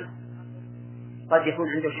العقل قد يكون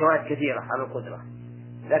عنده شواهد كثيرة على القدرة،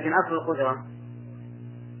 لكن أصل القدرة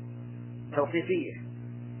توصيفية.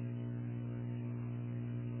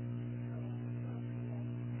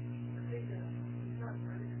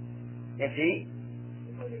 يكفي؟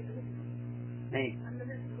 أي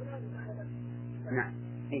نعم،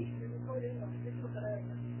 أي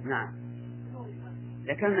نعم،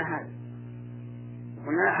 ذكرنا هذا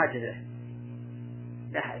قلنا لا حاجة له،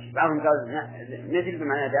 لا حاجة. بعضهم قال نزل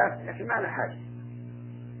بمعنى ذاك، لكن ما لا حاجة،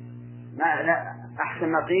 ما لا أحسن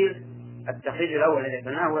ما قيل التخريج الأول الذي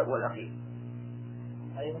ذكرناه والأخير.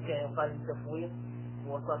 أي ممكن أن يقال التفويض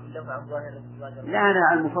هو صرف اللفظ عن ظاهر الظاهر.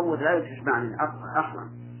 لا، المفوض لا يثبت معنى أصلا،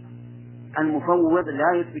 المفوض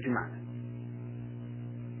لا يثبت معنى.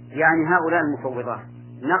 يعني هؤلاء المفوضات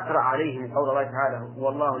نقرأ عليهم قول الله تعالى: هو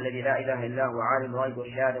الله الذي لا إله إلا هو عالم الغيب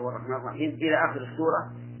والشهادة والرحمن الرحيم إلى آخر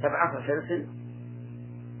السورة 17 سلسل.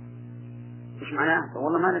 إيش معناه؟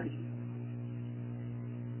 والله ما ندري،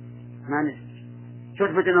 ما ندري.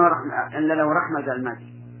 تثبت إنه رحمة، إن له رحمة قال ما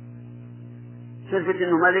ندري، تثبت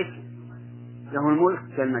إنه ملك له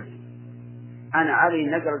الملك قال ما ندري. أنا علي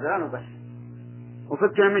نقر القرآن وبس،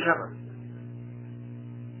 وفكنا من شر.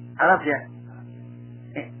 عرفت يعني؟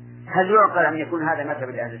 هل يعقل أن يكون هذا مذهب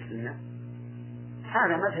لأهل السنة؟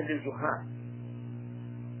 هذا مذهب للجهال،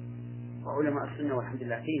 وعلماء السنة والحمد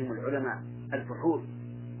لله فيهم العلماء الفحول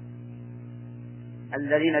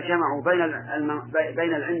الذين جمعوا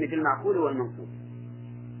بين العلم بالمعقول والمنقول.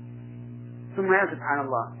 ثم يا سبحان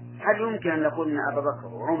الله، هل يمكن أن نقول أن أبا بكر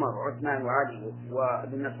وعمر وعثمان وعلي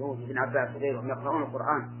وابن مسعود وابن عباس وغيرهم يقرؤون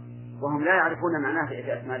القرآن وهم لا يعرفون معناه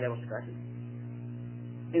في أسماء الله وصفاته؟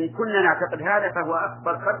 إن كنا نعتقد هذا فهو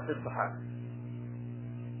أكبر فرق في الصحابة.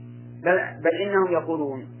 بل إنهم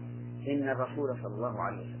يقولون إن الرسول صلى الله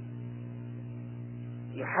عليه وسلم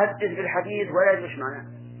يحدث بالحديث ولا يدري معناه.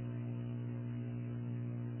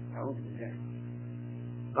 أعوذ بالله.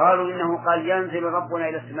 قالوا إنه قال ينزل ربنا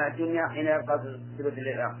إلى السماء الدنيا حين يبقى ثلث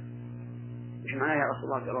الليل الآخر. إيش معناه يا رسول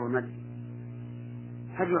الله صلى الله عليه وسلم؟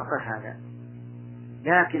 هل يعقل هذا؟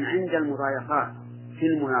 لكن عند المضايقات في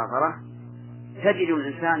المناظرة تجد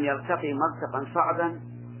الإنسان يرتقي مرتقا صعبا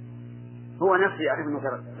هو نفسه يعرف أنه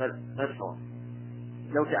غير صواب.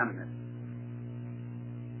 لو تأمل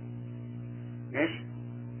إيش؟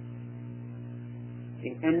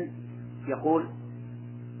 إن يقول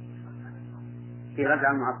في رد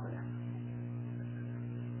على المعطلة.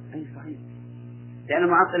 أي صحيح، لأن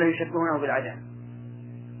المعطلة يشبهونه بالعدم،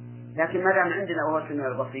 لكن ما دام عندنا هو السميع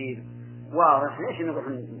البصير واضح ليش نروح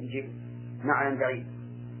نجيب معنى بعيد؟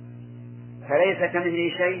 فليس كمثله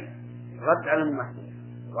شيء رد على الممثل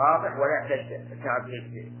واضح ولا يحتاج تعب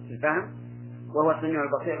في الفهم، وهو السميع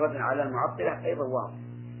البصير رد على المعطلة أيضا واضح.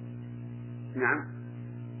 نعم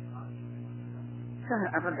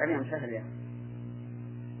سهل، الرد عليهم سهل يعني.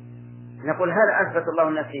 نقول هل أثبت الله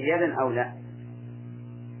لنفسه يدا أو لا؟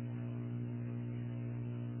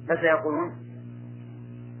 فسيقولون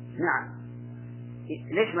نعم.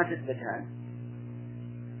 ليش ما تثبت هذا؟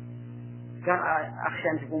 قال أخشى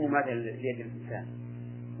أن تكون مماثلة ليد الإنسان.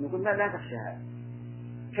 نقول لا تخشى هذا.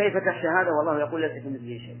 كيف تخشى هذا والله يقول ليس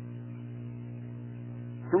كمثله شيء؟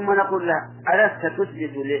 ثم نقول له ألست تثبت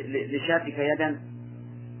لشاتك يدا؟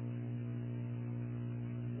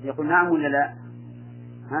 يقول نعم ولا لا؟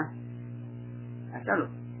 ها؟ أسأله.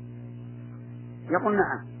 يقول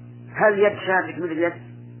نعم. هل يد شاتك مثل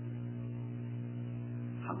يد؟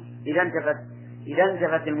 إذا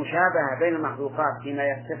انتفت المشابهة بين المخلوقات فيما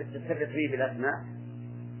تتفق فيه بالأسماء،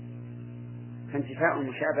 فانتفاء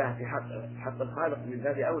المشابهة في حق الخالق من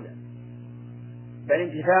باب أولى، بل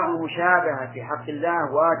انتفاء المشابهة في حق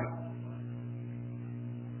الله واجب،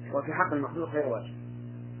 وفي حق المخلوق غير واجب.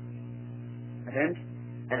 فهمت؟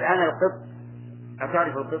 الآن القط،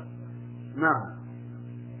 أتعرف القط؟ ما هو؟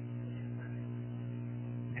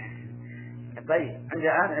 طيب عند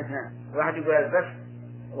اثنان، واحد يقول البس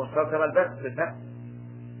واستوصل البس بالفتح،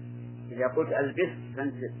 إذا قلت البس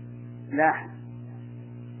فأنت لاحظ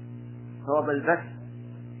هو بالبس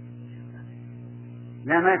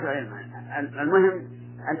لا ما يفعل. المهم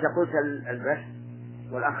أنت قلت البس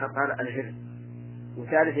والآخر قال الهر،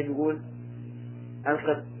 وثالث يقول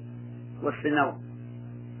القط والسنو.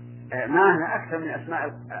 ما هنا أكثر من أسماء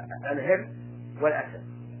الهر والأسد.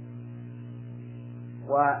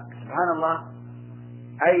 وسبحان الله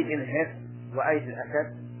أيدي الهر وأيدي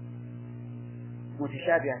الأسد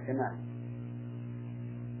متشابهة تماما.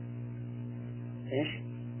 إيش؟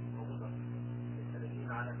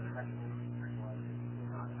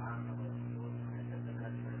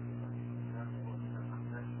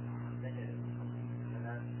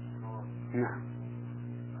 نعم.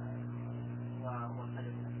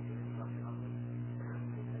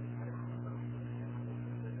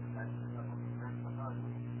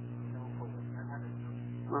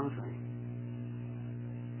 ما هو صحيح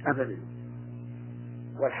أبدا.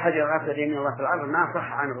 والحجر أسد يمين الله في الأرض ما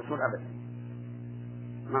صح عن الرسول أبدا،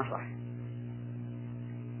 ما صح،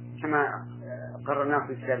 كما قررناه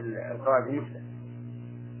في كتاب القواعد المثلى.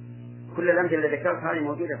 كل الأمثلة اللي ذكرت هذه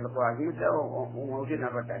موجودة في القواعد المثلى وموجودة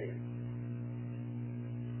الرد عليها.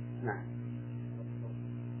 نعم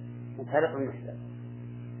الفرق المثلى.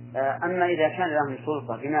 أما إذا كان لهم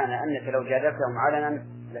سلطة بمعنى أنك لو جادلتهم علنا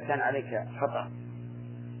لكان عليك خطأ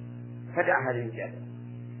فدع هذه المجادلة،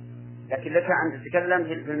 لكن لك أن تتكلم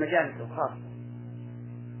في المجالس الخاصة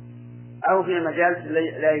أو في المجالس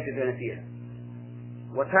لا يجدون فيها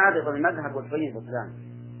وتعرض المذهب وتبين بطلانه.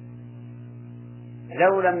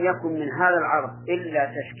 لو لم يكن من هذا العرض إلا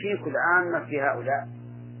تشكيك العامة في هؤلاء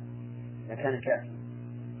لكان كافي،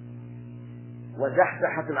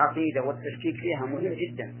 وزحزحة العقيدة والتشكيك فيها مهم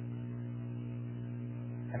جدا.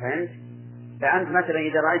 فهمت؟ فأنت مثلا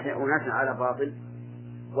إذا رأيت أناسا على باطل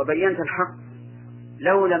وبينت الحق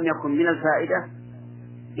لو لم يكن من الفائدة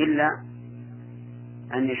إلا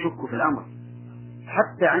أن يشكوا في الأمر،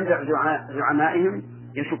 حتى عند زعمائهم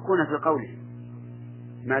يشكون في قوله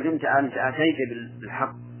ما دمت أنت أتيت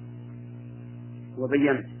بالحق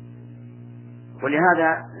وبينت.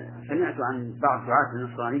 ولهذا سمعت عن بعض دعاة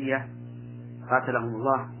النصرانية قاتلهم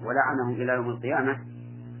الله ولعنهم إلى يوم القيامة،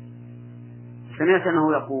 سمعت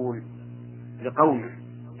أنه يقول لقومه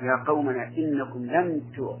يا قومنا إنكم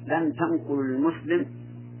لن تنقلوا المسلم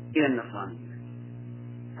إلى النصرانية.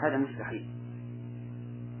 هذا مستحيل،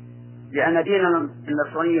 لأن دين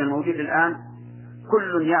النصرانية الموجود الآن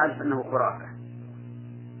كل يعرف أنه خرافة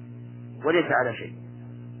وليس على شيء،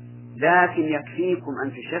 لكن يكفيكم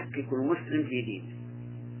أن تشككوا المسلم في دينه.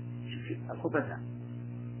 الخبثاء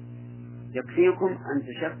يكفيكم أن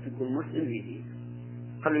تشككوا المسلم في دينه،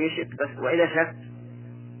 خلوا يشك بس، وإذا شك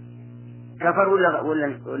كفر ولا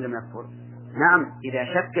لم يكفر؟ نعم، إذا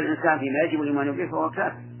شك الإنسان فيما يجب الإيمان به فهو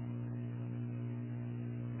كافر.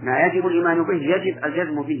 ما يجب الإيمان به يجب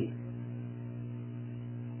الجزم به.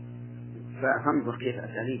 فانظر كيف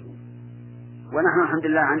أساليبهم، ونحن الحمد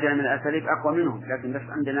لله عندنا من الأساليب أقوى منهم، لكن بس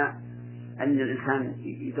عندنا أن الإنسان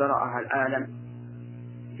يدرأها العالم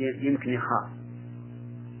يمكن يخاف،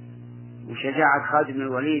 وشجاعة خالد بن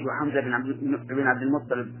الوليد وحمزة بن عبد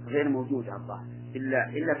المطلب غير موجودة الظاهر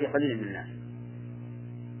إلا في قليل من الناس.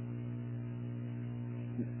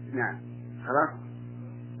 نعم خلاص.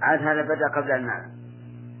 عاد هذا بدأ قبل أن نعلم.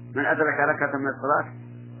 من أدرك ركعة من الصلاة.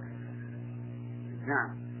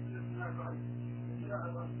 نعم.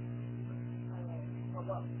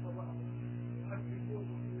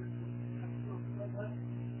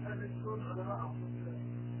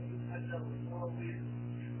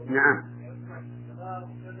 نعم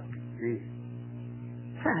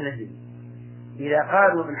سهلة دي. إذا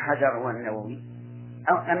قالوا ابن حجر والنووي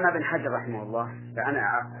أو أما ابن حجر رحمه الله فأنا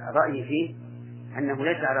رأيي فيه أنه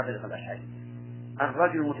ليس على طريق الأشعري.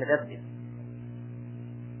 الرجل متدبر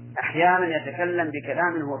أحيانا يتكلم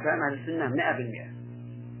بكلام هو كلام أهل السنة 100%،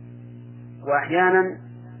 وأحيانا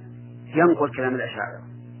ينقل كلام الأشاعرة.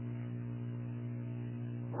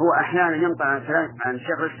 هو أحيانا ينقل عن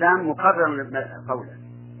شيخ الإسلام مقررا قوله.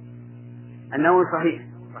 النووي صحيح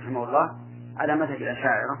رحمه الله على مذهب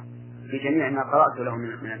الأشاعرة في جميع ما قرأت له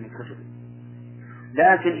من الكتب،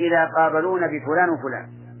 لكن إذا قابلون بفلان وفلان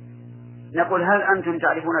نقول هل أنتم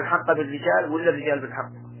تعرفون الحق بالرجال ولا الرجال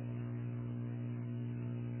بالحق؟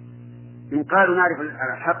 إن قالوا نعرف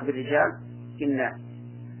الحق بالرجال إن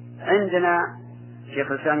عندنا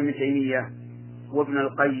شيخ الإسلام ابن تيمية وابن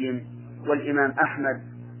القيم والإمام أحمد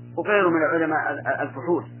وغيره من العلماء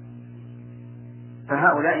الفحول،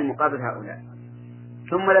 فهؤلاء مقابل هؤلاء.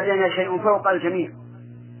 ثم لدينا شيء فوق الجميع،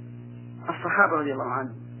 الصحابة رضي الله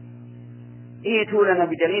عنهم. ائتوا لنا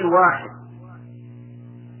بدليل واحد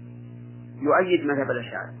يؤيد مذهب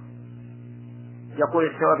الأشاعرة يقول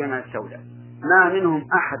استوى بما استولى. ما منهم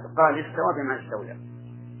أحد قال استوى بما استولى،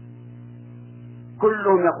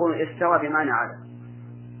 كلهم يقول استوى بمعنى على.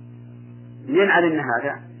 من علمنا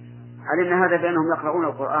هذا؟ علمنا هذا بأنهم يقرؤون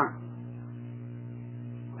القرآن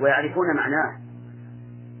ويعرفون معناه،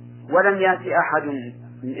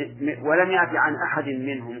 ولم يأتي عن أحد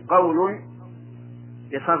منهم قول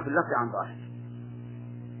بصرف اللفظ عن ظاهر.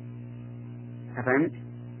 فهمت؟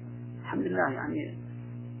 الحمد لله، يعني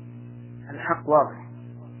الحق واضح.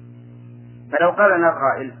 فلو قال لنا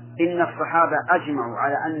قائل إن الصحابة أجمعوا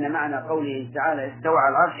على أن معنى قوله تعالى استوى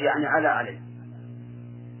على العرش يعني عليه،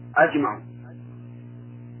 أجمعوا،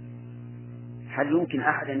 هل يمكن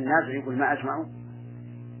أحد الناس يقول ما أجمعوا؟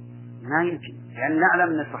 ما يمكن، لأن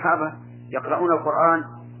نعلم أن الصحابة يقرؤون القرآن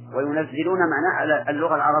وينزلون معناه على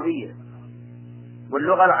اللغة العربية،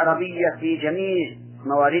 واللغة العربية في جميع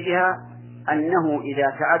مواردها أنه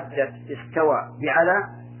إذا تعدت استوى بعلى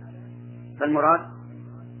فالمراد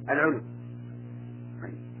العلو.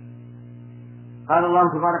 قال الله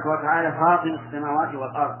تبارك وتعالى فاطر السماوات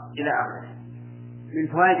والأرض إلى آخره. من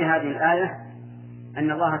فوائد هذه الآية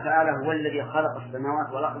أن الله تعالى هو الذي خلق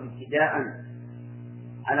السماوات والأرض ابتداء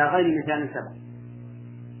على غير مثال سبق.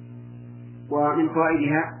 ومن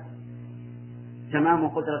فوائدها تمام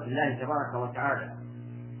قدرة الله تبارك وتعالى،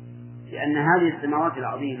 لأن هذه السماوات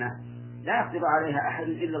العظيمة لا يقدر عليها أحد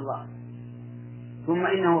إلا الله، ثم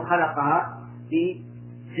إنه خلقها في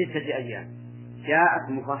 6 أيام جاءت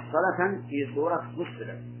مفصلة في سورة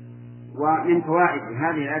فصلت. ومن فوائد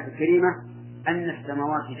هذه الآية الكريمة أن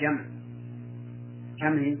السماوات جمع،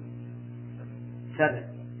 كم هي؟ 7،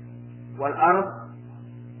 والأرض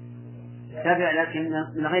 7 لكن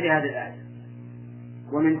من غير هذه الآية.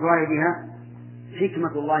 ومن فوائدها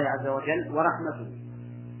حكمة الله عز وجل ورحمته،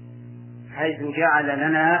 حيث جعل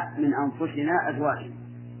لنا من أنفسنا أزواجا،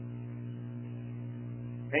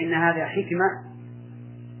 فإن هذا حكمة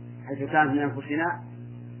حيث كانت من أنفسنا،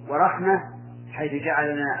 ورحمة حيث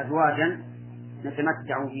جعل لنا أزواجا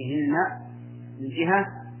نتمتع فيهن من جهة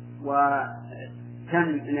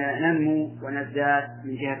وننمو ونزداد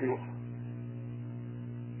من جهة أخرى.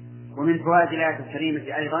 ومن فوائد الآية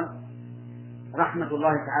الكريمة أيضا رحمة الله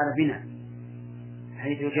تعالى بنا،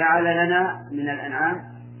 حيث جعل لنا من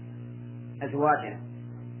الأنعام أزواجا،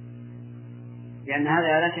 لأن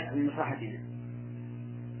هذا لا شك من مصلحتنا.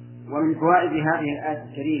 ومن فوائد هذه الآية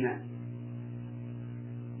الكريمة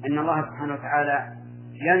أن الله سبحانه وتعالى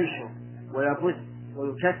ينشر ويبث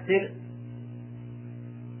ويكثر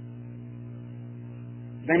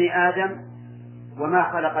بني آدم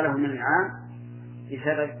وما خلق له من الأنعام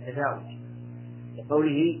بسبب التزاوج،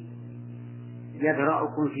 لقوله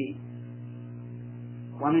يذرأكم فيه.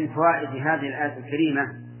 ومن فوائد هذه الآية الكريمة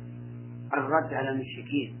الرد على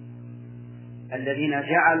المشركين الذين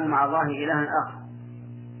جعلوا مع الله إلها آخر،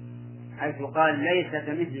 حيث قال ليس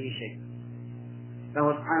كمثله شيء،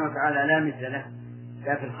 فهو سبحانه وتعالى لا مثل له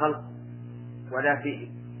لا في الخلق ولا في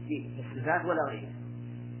الصفات ولا غيره.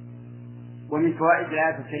 ومن فوائد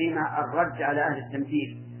الآية الكريمة الرد على أهل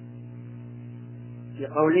التمثيل في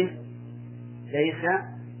قوله ليس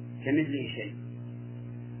كمثله شيء.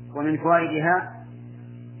 ومن فوائدها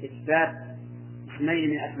إثبات اسمين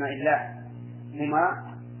من أسماء الله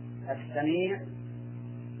هما السميع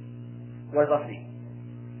والبصير.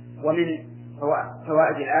 ومن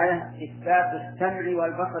فوائد الآية إثبات السمع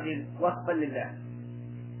والبصر وصفا لله،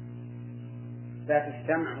 إثبات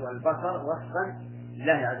السمع والبصر وصفا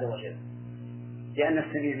لله عز وجل، لأن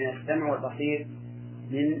السميع من السمع والبصير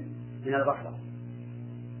من البصر.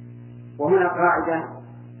 وهنا قاعدة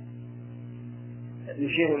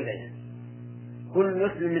نشير إليها: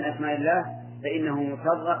 كل اسم من أسماء الله فإنه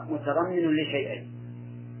متضمن لشيئين: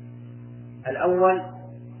 الأول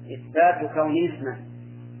إثبات كونه اسما،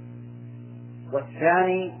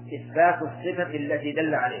 والثاني إثبات الصفة التي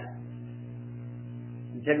دل عليها.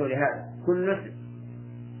 انتبهوا لهذا: كل اسم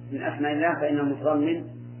من أسماء الله فإنه متضمن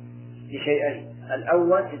لشيئين: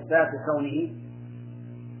 الأول إثبات كونه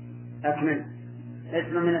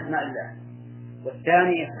اسما من أسماء الله،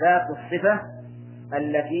 والثاني إثبات الصفة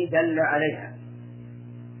التي دل عليها.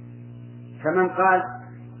 فمن قال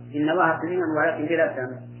إن الله سميع ولكن بلا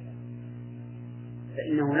سمع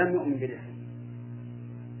فإنه لم يؤمن بالاسم،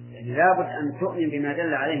 يعني لابد أن تؤمن بما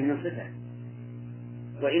دل عليه من صفة،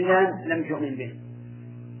 وإلا لم تؤمن به.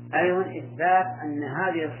 أيضا إثبات أن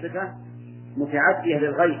هذه الصفة متعدية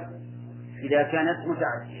للغير إذا كانت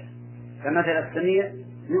متعدية، فمثل السميع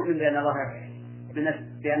نؤمن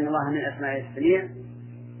بأن الله من أسمائه السميع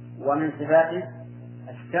ومن صفاته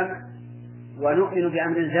السمع، ونؤمن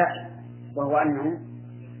بأمر زائد وهو أنه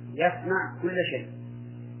يسمع كل شيء.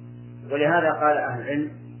 ولهذا قال أهل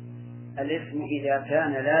العلم: الاسم إذا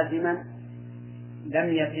كان لازما لم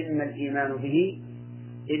يتم الإيمان به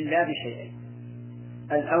إلا بشيئين: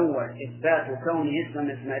 الأول إثبات كونه اسما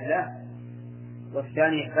من اسماء الله،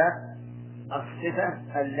 والثاني إثبات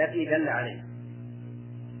الصفة التي دل عليها.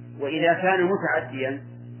 وإذا كان متعديا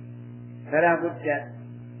فلا بد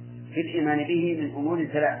في الإيمان به من أمور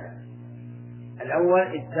ثلاثة: الأول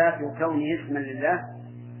إثبات كونه اسما لله،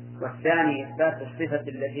 والثاني إثبات الصفة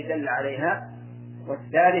التي دل عليها،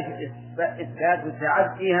 والثالث إثبات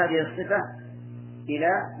تعدي هذه الصفة إلى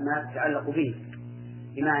ما تتعلق به،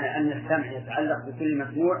 بمعنى أن السمع يتعلق بكل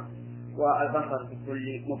مسموع، والبصر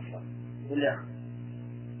بكل مبصر،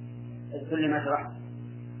 كل ما شرح.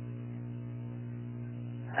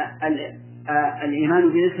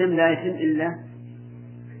 الإيمان بالاسم لا يتم إلا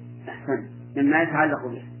مما يتعلق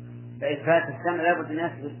به، فإثبات السمع لابد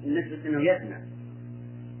النسبة أنه يسمع.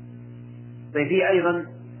 ففي أيضا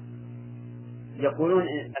يقولون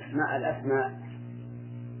الأسماء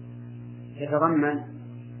تتضمن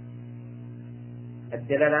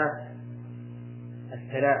الدلالات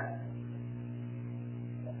الثلاث: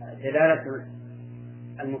 دلالة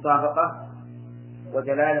المطابقة،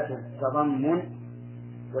 ودلالة التضمن،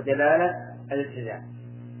 ودلالة الالتزام.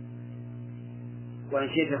 وإن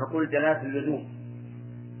شئت فقل دلالة اللزوم.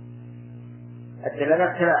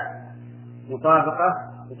 الدلالات ثلاث: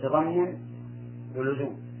 مطابقة وتضمن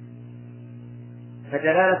ولزوم.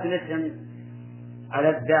 فدلالة الاسم على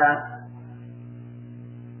الذات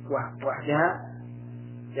وحدها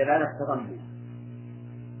دلالة تضمن،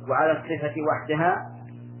 وعلى الصفة وحدها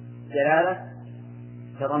دلالة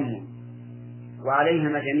تضمن،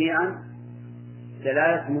 وعليهما جميعا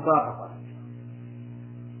دلالة مطابقة.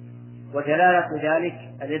 ودلالة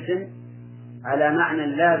ذلك الاسم على معنى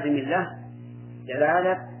لازم له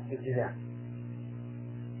دلالة التزام.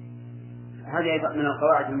 هذه أيضا من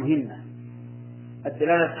القواعد المهمة.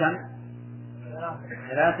 الدلالة كم؟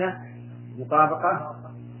 ثلاثة: مطابقة،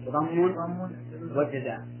 تضمن،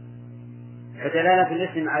 والتزام. فدلالة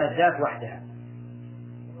الاسم على الذات وحدها،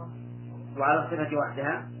 وعلى الصفة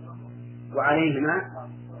وحدها، وعليهما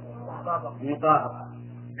مطابقة،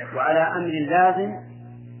 وعلى أمر لازم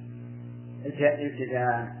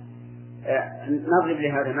التزام. نضرب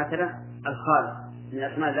لهذا مثلا: الخالق من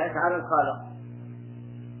أسماء الله تعالى الخالق،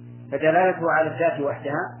 فدلالته على الذات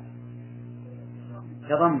وحدها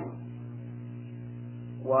تضمن،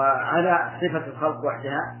 وعلى صفة الخلق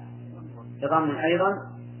وحدها تضمن أيضا،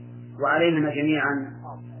 وعليهما جميعا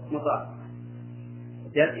مطابقة.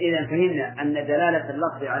 إذن فهمنا أن دلالة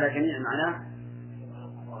اللفظ على جميع معناه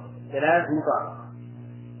دلالة مطابقة،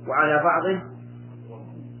 وعلى بعضه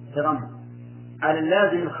تضمن. على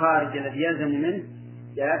اللازم الخارج الذي يلزم منه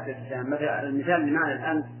دلالة الالتزام. مثلا المثال بمعنى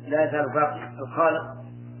الآن: لا يزال باقي الخالق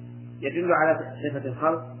يدل على صفة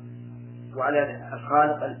الخلق وعلى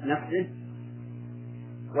الخالق نفسه،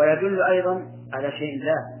 ويدل أيضا على شيء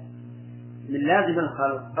لازم من لازم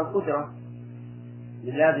الخلق القدرة،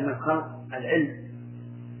 من لازم الخلق العلم،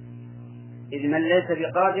 إذ من ليس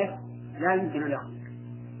بقادر لا يمكن أن يخلق،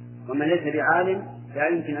 ومن ليس بعالم لا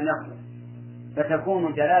يمكن أن يخلق.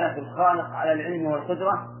 فتكون دلالة الخالق على العلم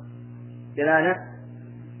والقدرة دلالة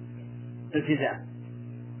التزام.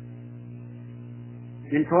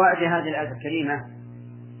 من فوائد هذه الآية الكريمة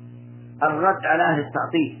الرد على أهل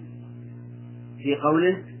التعطيل في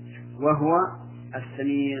قوله وهو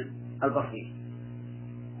السميع البصير.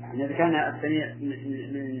 يعني إذا كان السميع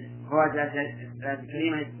من فوائد الآية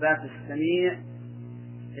الكريمة إثبات السميع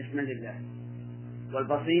اسما لله،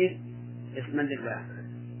 والبصير اسما لله،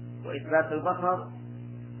 وإثبات البصر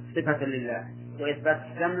صفة لله، وإثبات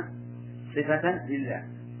السمع صفة لله.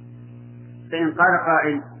 فإن قال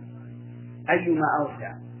قائل أيما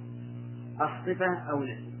أوسع الصفة أو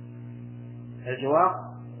الاسم؟ الجواب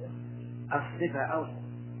الصفة أوسع،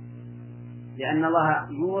 لأن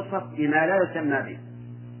الله يوصف بما لا يسمى به،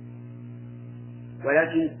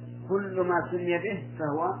 ولكن كل ما سمي به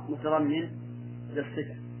فهو متضمن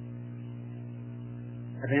للصفة.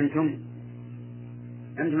 أفهمتم؟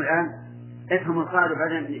 أنتم الآن افهموا القاعدة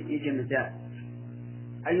بعدين يجي المثال.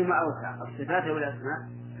 أيما أوسع الصفات أو الأسماء؟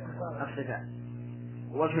 الصفات.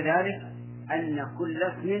 وكذلك أن كل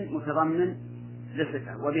اسم متضمن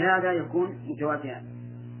للصفة، وبهذا يكون متوازيان،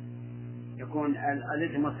 يكون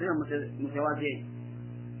الاسم والصفة متوازيين.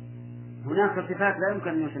 هناك صفات لا يمكن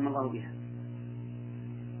أن يسمى الله بها،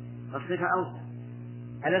 الصفة أوسع.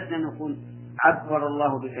 ألسنا نقول عبر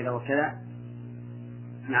الله بكذا وكذا؟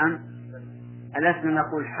 نعم. ألسنا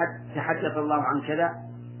نقول تحدث الله عن كذا؟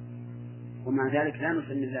 ومع ذلك لا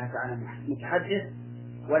نسمي الله تعالى متحدث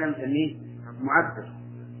ولا نسميه معبر.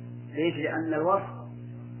 ليش؟ لأن الوصف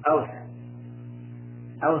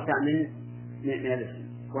أوسع من الاسم.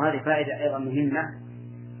 وهذه فائدة أيضا مهمة.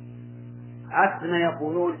 عكس ما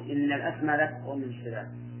يقولون إن الأسماء لا تقوم من الصفات.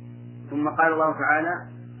 ثم قال الله تعالى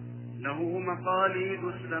له مقاليد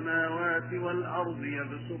السماوات والأرض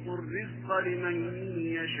يبسط الرزق لمن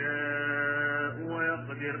يشاء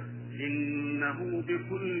ويقدر إنه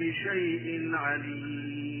بكل شيء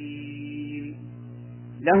عليم.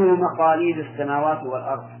 له مقاليد السماوات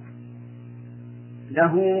والأرض.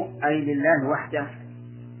 له أي لله وحده،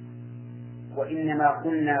 وإنما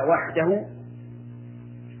قلنا وحده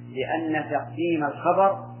لأن تقديم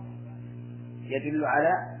الخبر يدل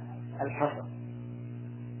على الحصر،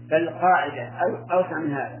 فالقاعدة أوسع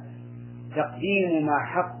من هذا، تقديم ما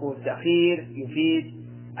حقه التأخير يفيد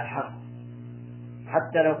الحصر.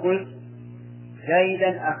 حتى لو قلت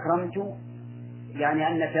زيدا أكرمت يعني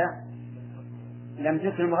أنك لم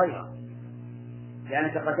تكرم غيره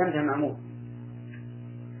لأنك قدمت المعمول،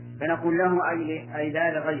 فنقول له أي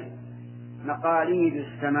لا لغيره. مقاليد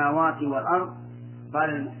السماوات والأرض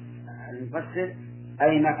قال المفسر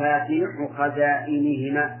أي مفاتيح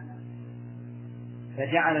خزائنهما،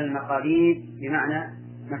 فجعل المقاليد بمعنى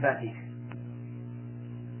مفاتيح.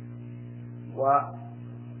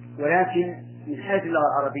 ولكن من حيث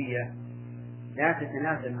اللغة العربية لا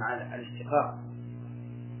تتناسب مع الاشتقاق،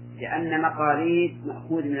 لأن مقاليد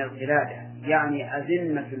مأخوذ من القلادة، يعني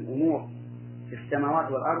أزمة الأمور في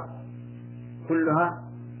السماوات والأرض كلها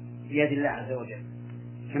بيد الله عز وجل،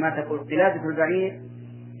 كما تقول قلادة البعير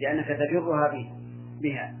لأنك تجرها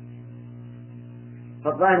بها.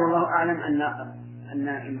 فالظاهر والله أعلم أن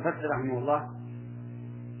المفسر رحمه الله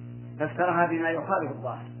فسرها بما يخالف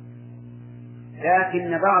الظاهر،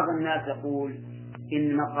 لكن بعض الناس يقول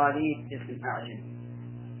إن مقاليد اسم أعجم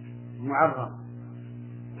معظم،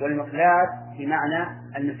 والمقلاد بمعنى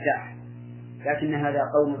المفتاح، لكن هذا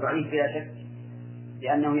قول ضعيف بلا شك،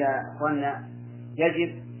 لأنه يا أخوانا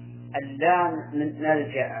يجب أن لا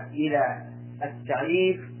نلجأ إلى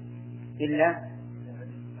التعريف إلا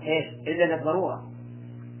للضرورة.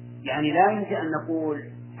 يعني لا يمكن أن نقول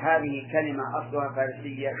هذه كلمة أصلها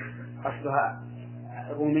فارسية، أصلها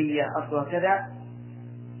رومية، أصلها كذا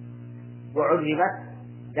وعربت،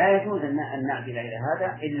 لا يجوز أن نعدل إلى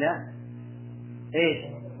هذا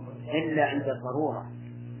إلا عند الضرورة،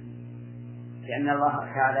 لأن الله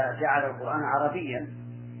تعالى جعل القرآن عربيا،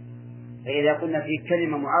 فإذا قلنا في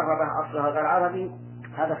كلمة معربة أصلها غير عربي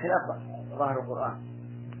هذا خلاف ظاهر القرآن.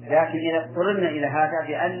 لكن إذا اضطررنا إلى هذا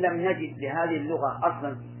بأن لم نجد لهذه اللغة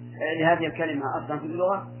أصلا، لهذه الكلمة أصلا في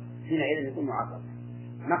اللغة، حينئذ يكون معرب.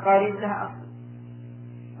 مقاليد لها أصل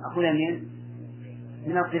أخذها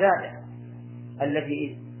من القلادة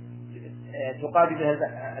التي تقابل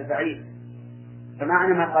بها البعيد.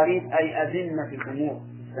 فمعنى مقاليد أي أزمة في الأمور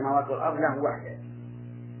السماوات والأرض له وحده.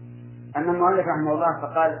 أما المؤلف رحمه الله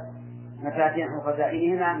فقال مفاتيح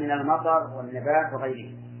خزائنهما من المطر والنبات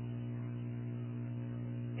وغيره.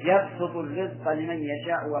 يبسط الرزق لمن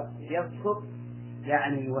يشاء، يبسط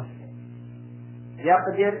يعني يوسع،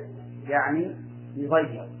 يقدر يعني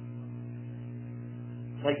يضيق.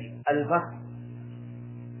 طيب البسط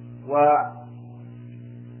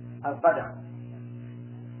والقدر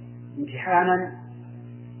امتحانا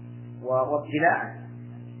وابتلاء،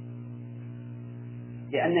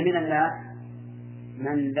 لأن من الناس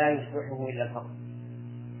من لا يصلحه إلا الفقر،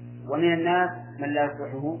 ومن الناس من لا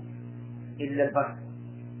يصلحه إلا البخل.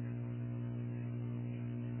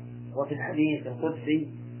 وفي الحديث القدسي: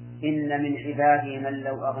 إن من عبادي من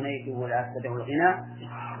لو أغنيته لأفسده الغنى،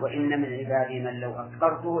 وإن من عبادي من لو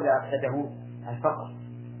أفقرته لأفسده الفقر.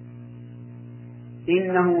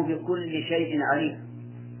 إنه بكل شيء عليم.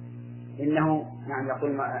 إنه نعم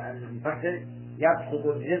يقول المفسر يبسط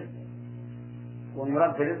الرزق،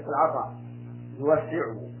 ومراد بالرزق العطاء،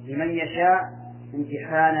 يوسعه لمن يشاء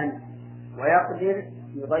امتحانا، ويقدر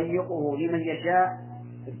يضيقه لمن يشاء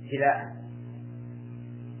ابتلاء.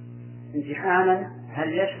 امتحانا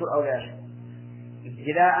هل يشكر أو لا يشكر،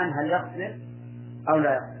 ابتلاء هل يصبر أو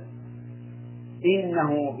لا يصبر.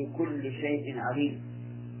 إنه بكل شيء عليم.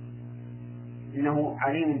 إنه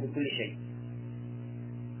عليم بكل شيء،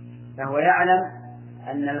 فهو يعلم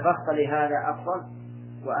أن البسط لهذا أفضل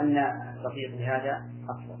وأن التضييق لهذا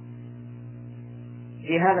أفضل.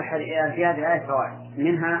 في هذه الآية فوائد،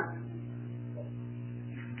 منها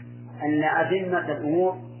أن أذمة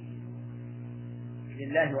الأمور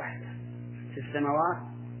لله وحده في السماوات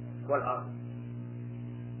والأرض،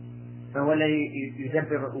 فهو الذي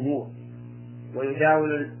يدبر الأمور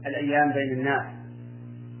ويداول الأيام بين الناس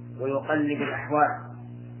ويقلب الأحوال.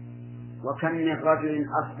 وكم من رجل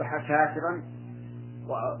أصبح كافرا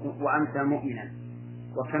وأمسى مؤمنا،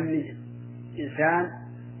 وكم من إنسان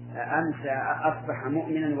أصبح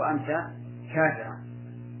مؤمنا وأمسى كافرا،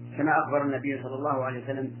 كما أخبر النبي صلى الله عليه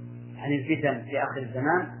وسلم عن الفتن في آخر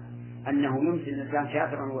الزمان أنه يمسي الإنسان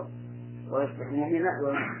كافرا ويصبح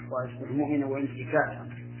مؤمنا ويمسي كافرا.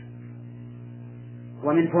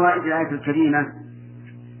 ومن فوائد الآية الكريمة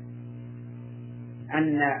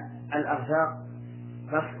أن الأرزاق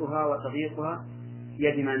بسطها وتضييقها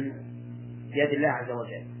بيد من؟ بيد الله عز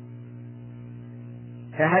وجل.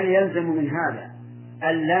 فهل يلزم من هذا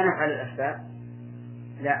أن لا نفعل الأسباب؟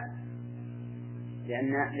 لا،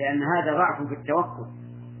 لأن هذا ضعف في التوكل.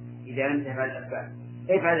 إذا لم تفعل الأسباب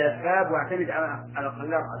افعل الأسباب واعتمد على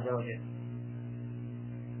الخلاق عز وجل.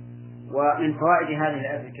 ومن فوائد هذه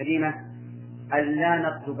الآية الكريمة أن لا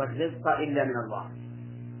نطلب الرزق إلا من الله،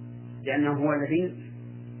 لأنه هو الذي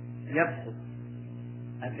يبسط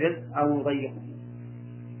الرزق أو يضيقه.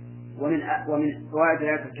 ومن فوائد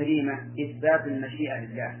الآية الكريمة إثبات المشيئة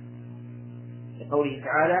لله، لقوله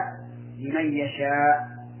تعالى: لمن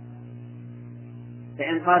يشاء.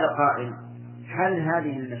 فإن قال قائل: هل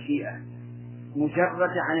هذه المشيئة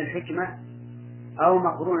مجردة عن الحكمة أو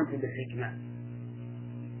مقرونة بالحكمة؟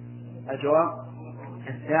 الجواب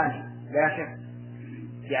الثاني لا شك،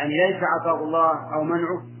 يعني ليس عطاء الله أو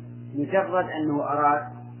منعه مجرد أنه أراد،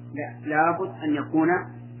 لابد أن يكون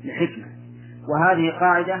لحكمة. وهذه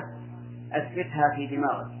قاعدة أثبتها في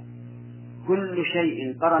دماغك: كل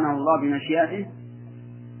شيء قرنه الله بمشيئته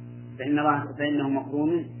فإنه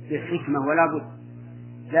مقرون بالحكمة، ولا بد.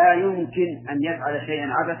 لا يمكن أن يفعل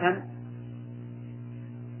شيئا عبثا،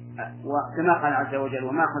 وكما قال عز وجل: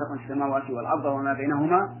 وما خلقنا السماوات والأرض وما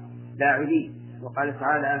بينهما لاعبين. وقال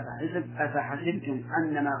تعالى: أفحسبتم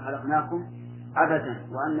أنما خلقناكم عبثا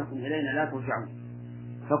وأنكم إلينا لا ترجعون.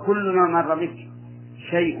 فكل ما مر بك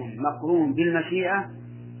شيء مقرون بالمشيئة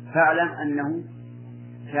فاعلم أنه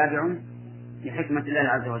تابع لحكمة الله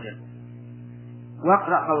عز وجل.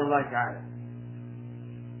 واقرأ قول الله تعالى: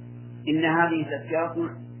 إن هذه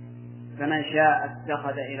تذكرة فمن شاء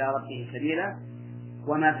اتخذ إلى ربه سبيلا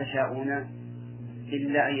وما تشاءون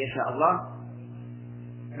إلا أن يشاء الله.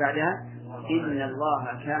 بعدها: إن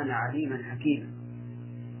الله كان عليما حكيما.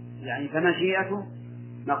 يعني فمشيئته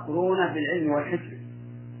مقرونة بالعلم والحكمة.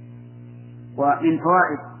 ومن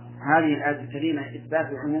فوائد هذه الآية الكريمة إثبات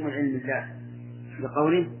عموم علم الله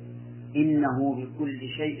بقوله: إنه بكل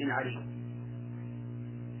شيء عليم.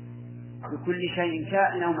 بكل شيء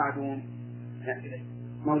كائن أو معدوم؟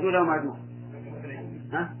 موجود أو معدوم؟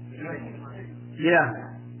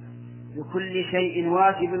 لا، بكل شيء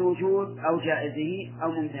واجب الوجود أو جائزه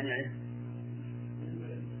أو ممتنعه.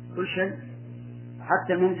 كل شيء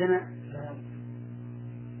حتى الممتنع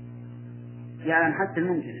يعلم، حتى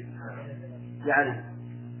الممتنع يعلم.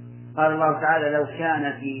 قال الله تعالى: لو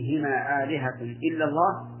كان فيهما آلهة إلا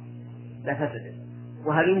الله لفسدت.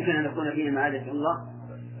 وهل يمكن أن يكون فيهما آلهة إلا الله؟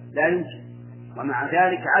 لا يمكن. ومع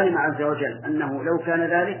ذلك علم عز وجل أنه لو كان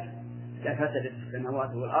ذلك لفسدت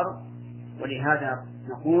السماوات والأرض. ولهذا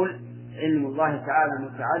نقول: علم الله تعالى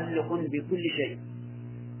متعلق بكل شيء،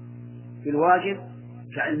 بالواجب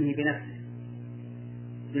كعلمه بنفسه،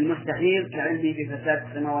 بالمستحيل كعلمه بفساد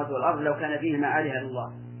السماوات والأرض لو كان فيهما آلهة إلا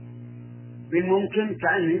الله، بالممكن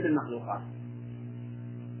كعلمه بالمخلوقات.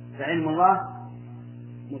 فعلم الله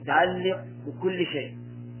متعلق بكل شيء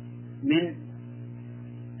من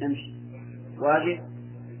نمشي واجب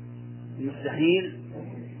مستحيل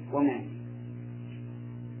وممكن.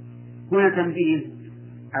 هنا تنبيه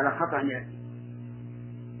على خطأ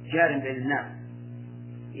جار بين الناس.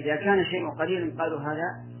 إذا كان شيء قليل قالوا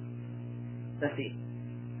هذا بسيط،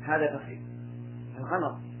 هذا بسيط.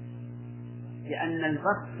 الغلط، لأن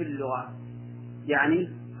البسط في اللغة يعني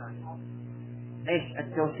إيش؟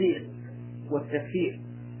 التوسيع والتكثير.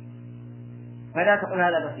 فلا تقول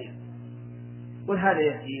هذا بسيط، قل هذا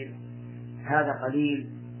يسير، هذا قليل.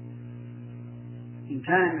 إن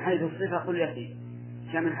كان من حيث الصفة قل يسير،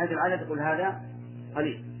 كان من حيث العدد قل هذا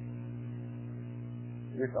قليل.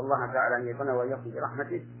 نسأل الله تعالى أن يكون وإياكم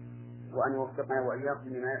برحمته، وأن يوفقنا وإياكم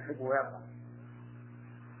لما يحب ويرضى.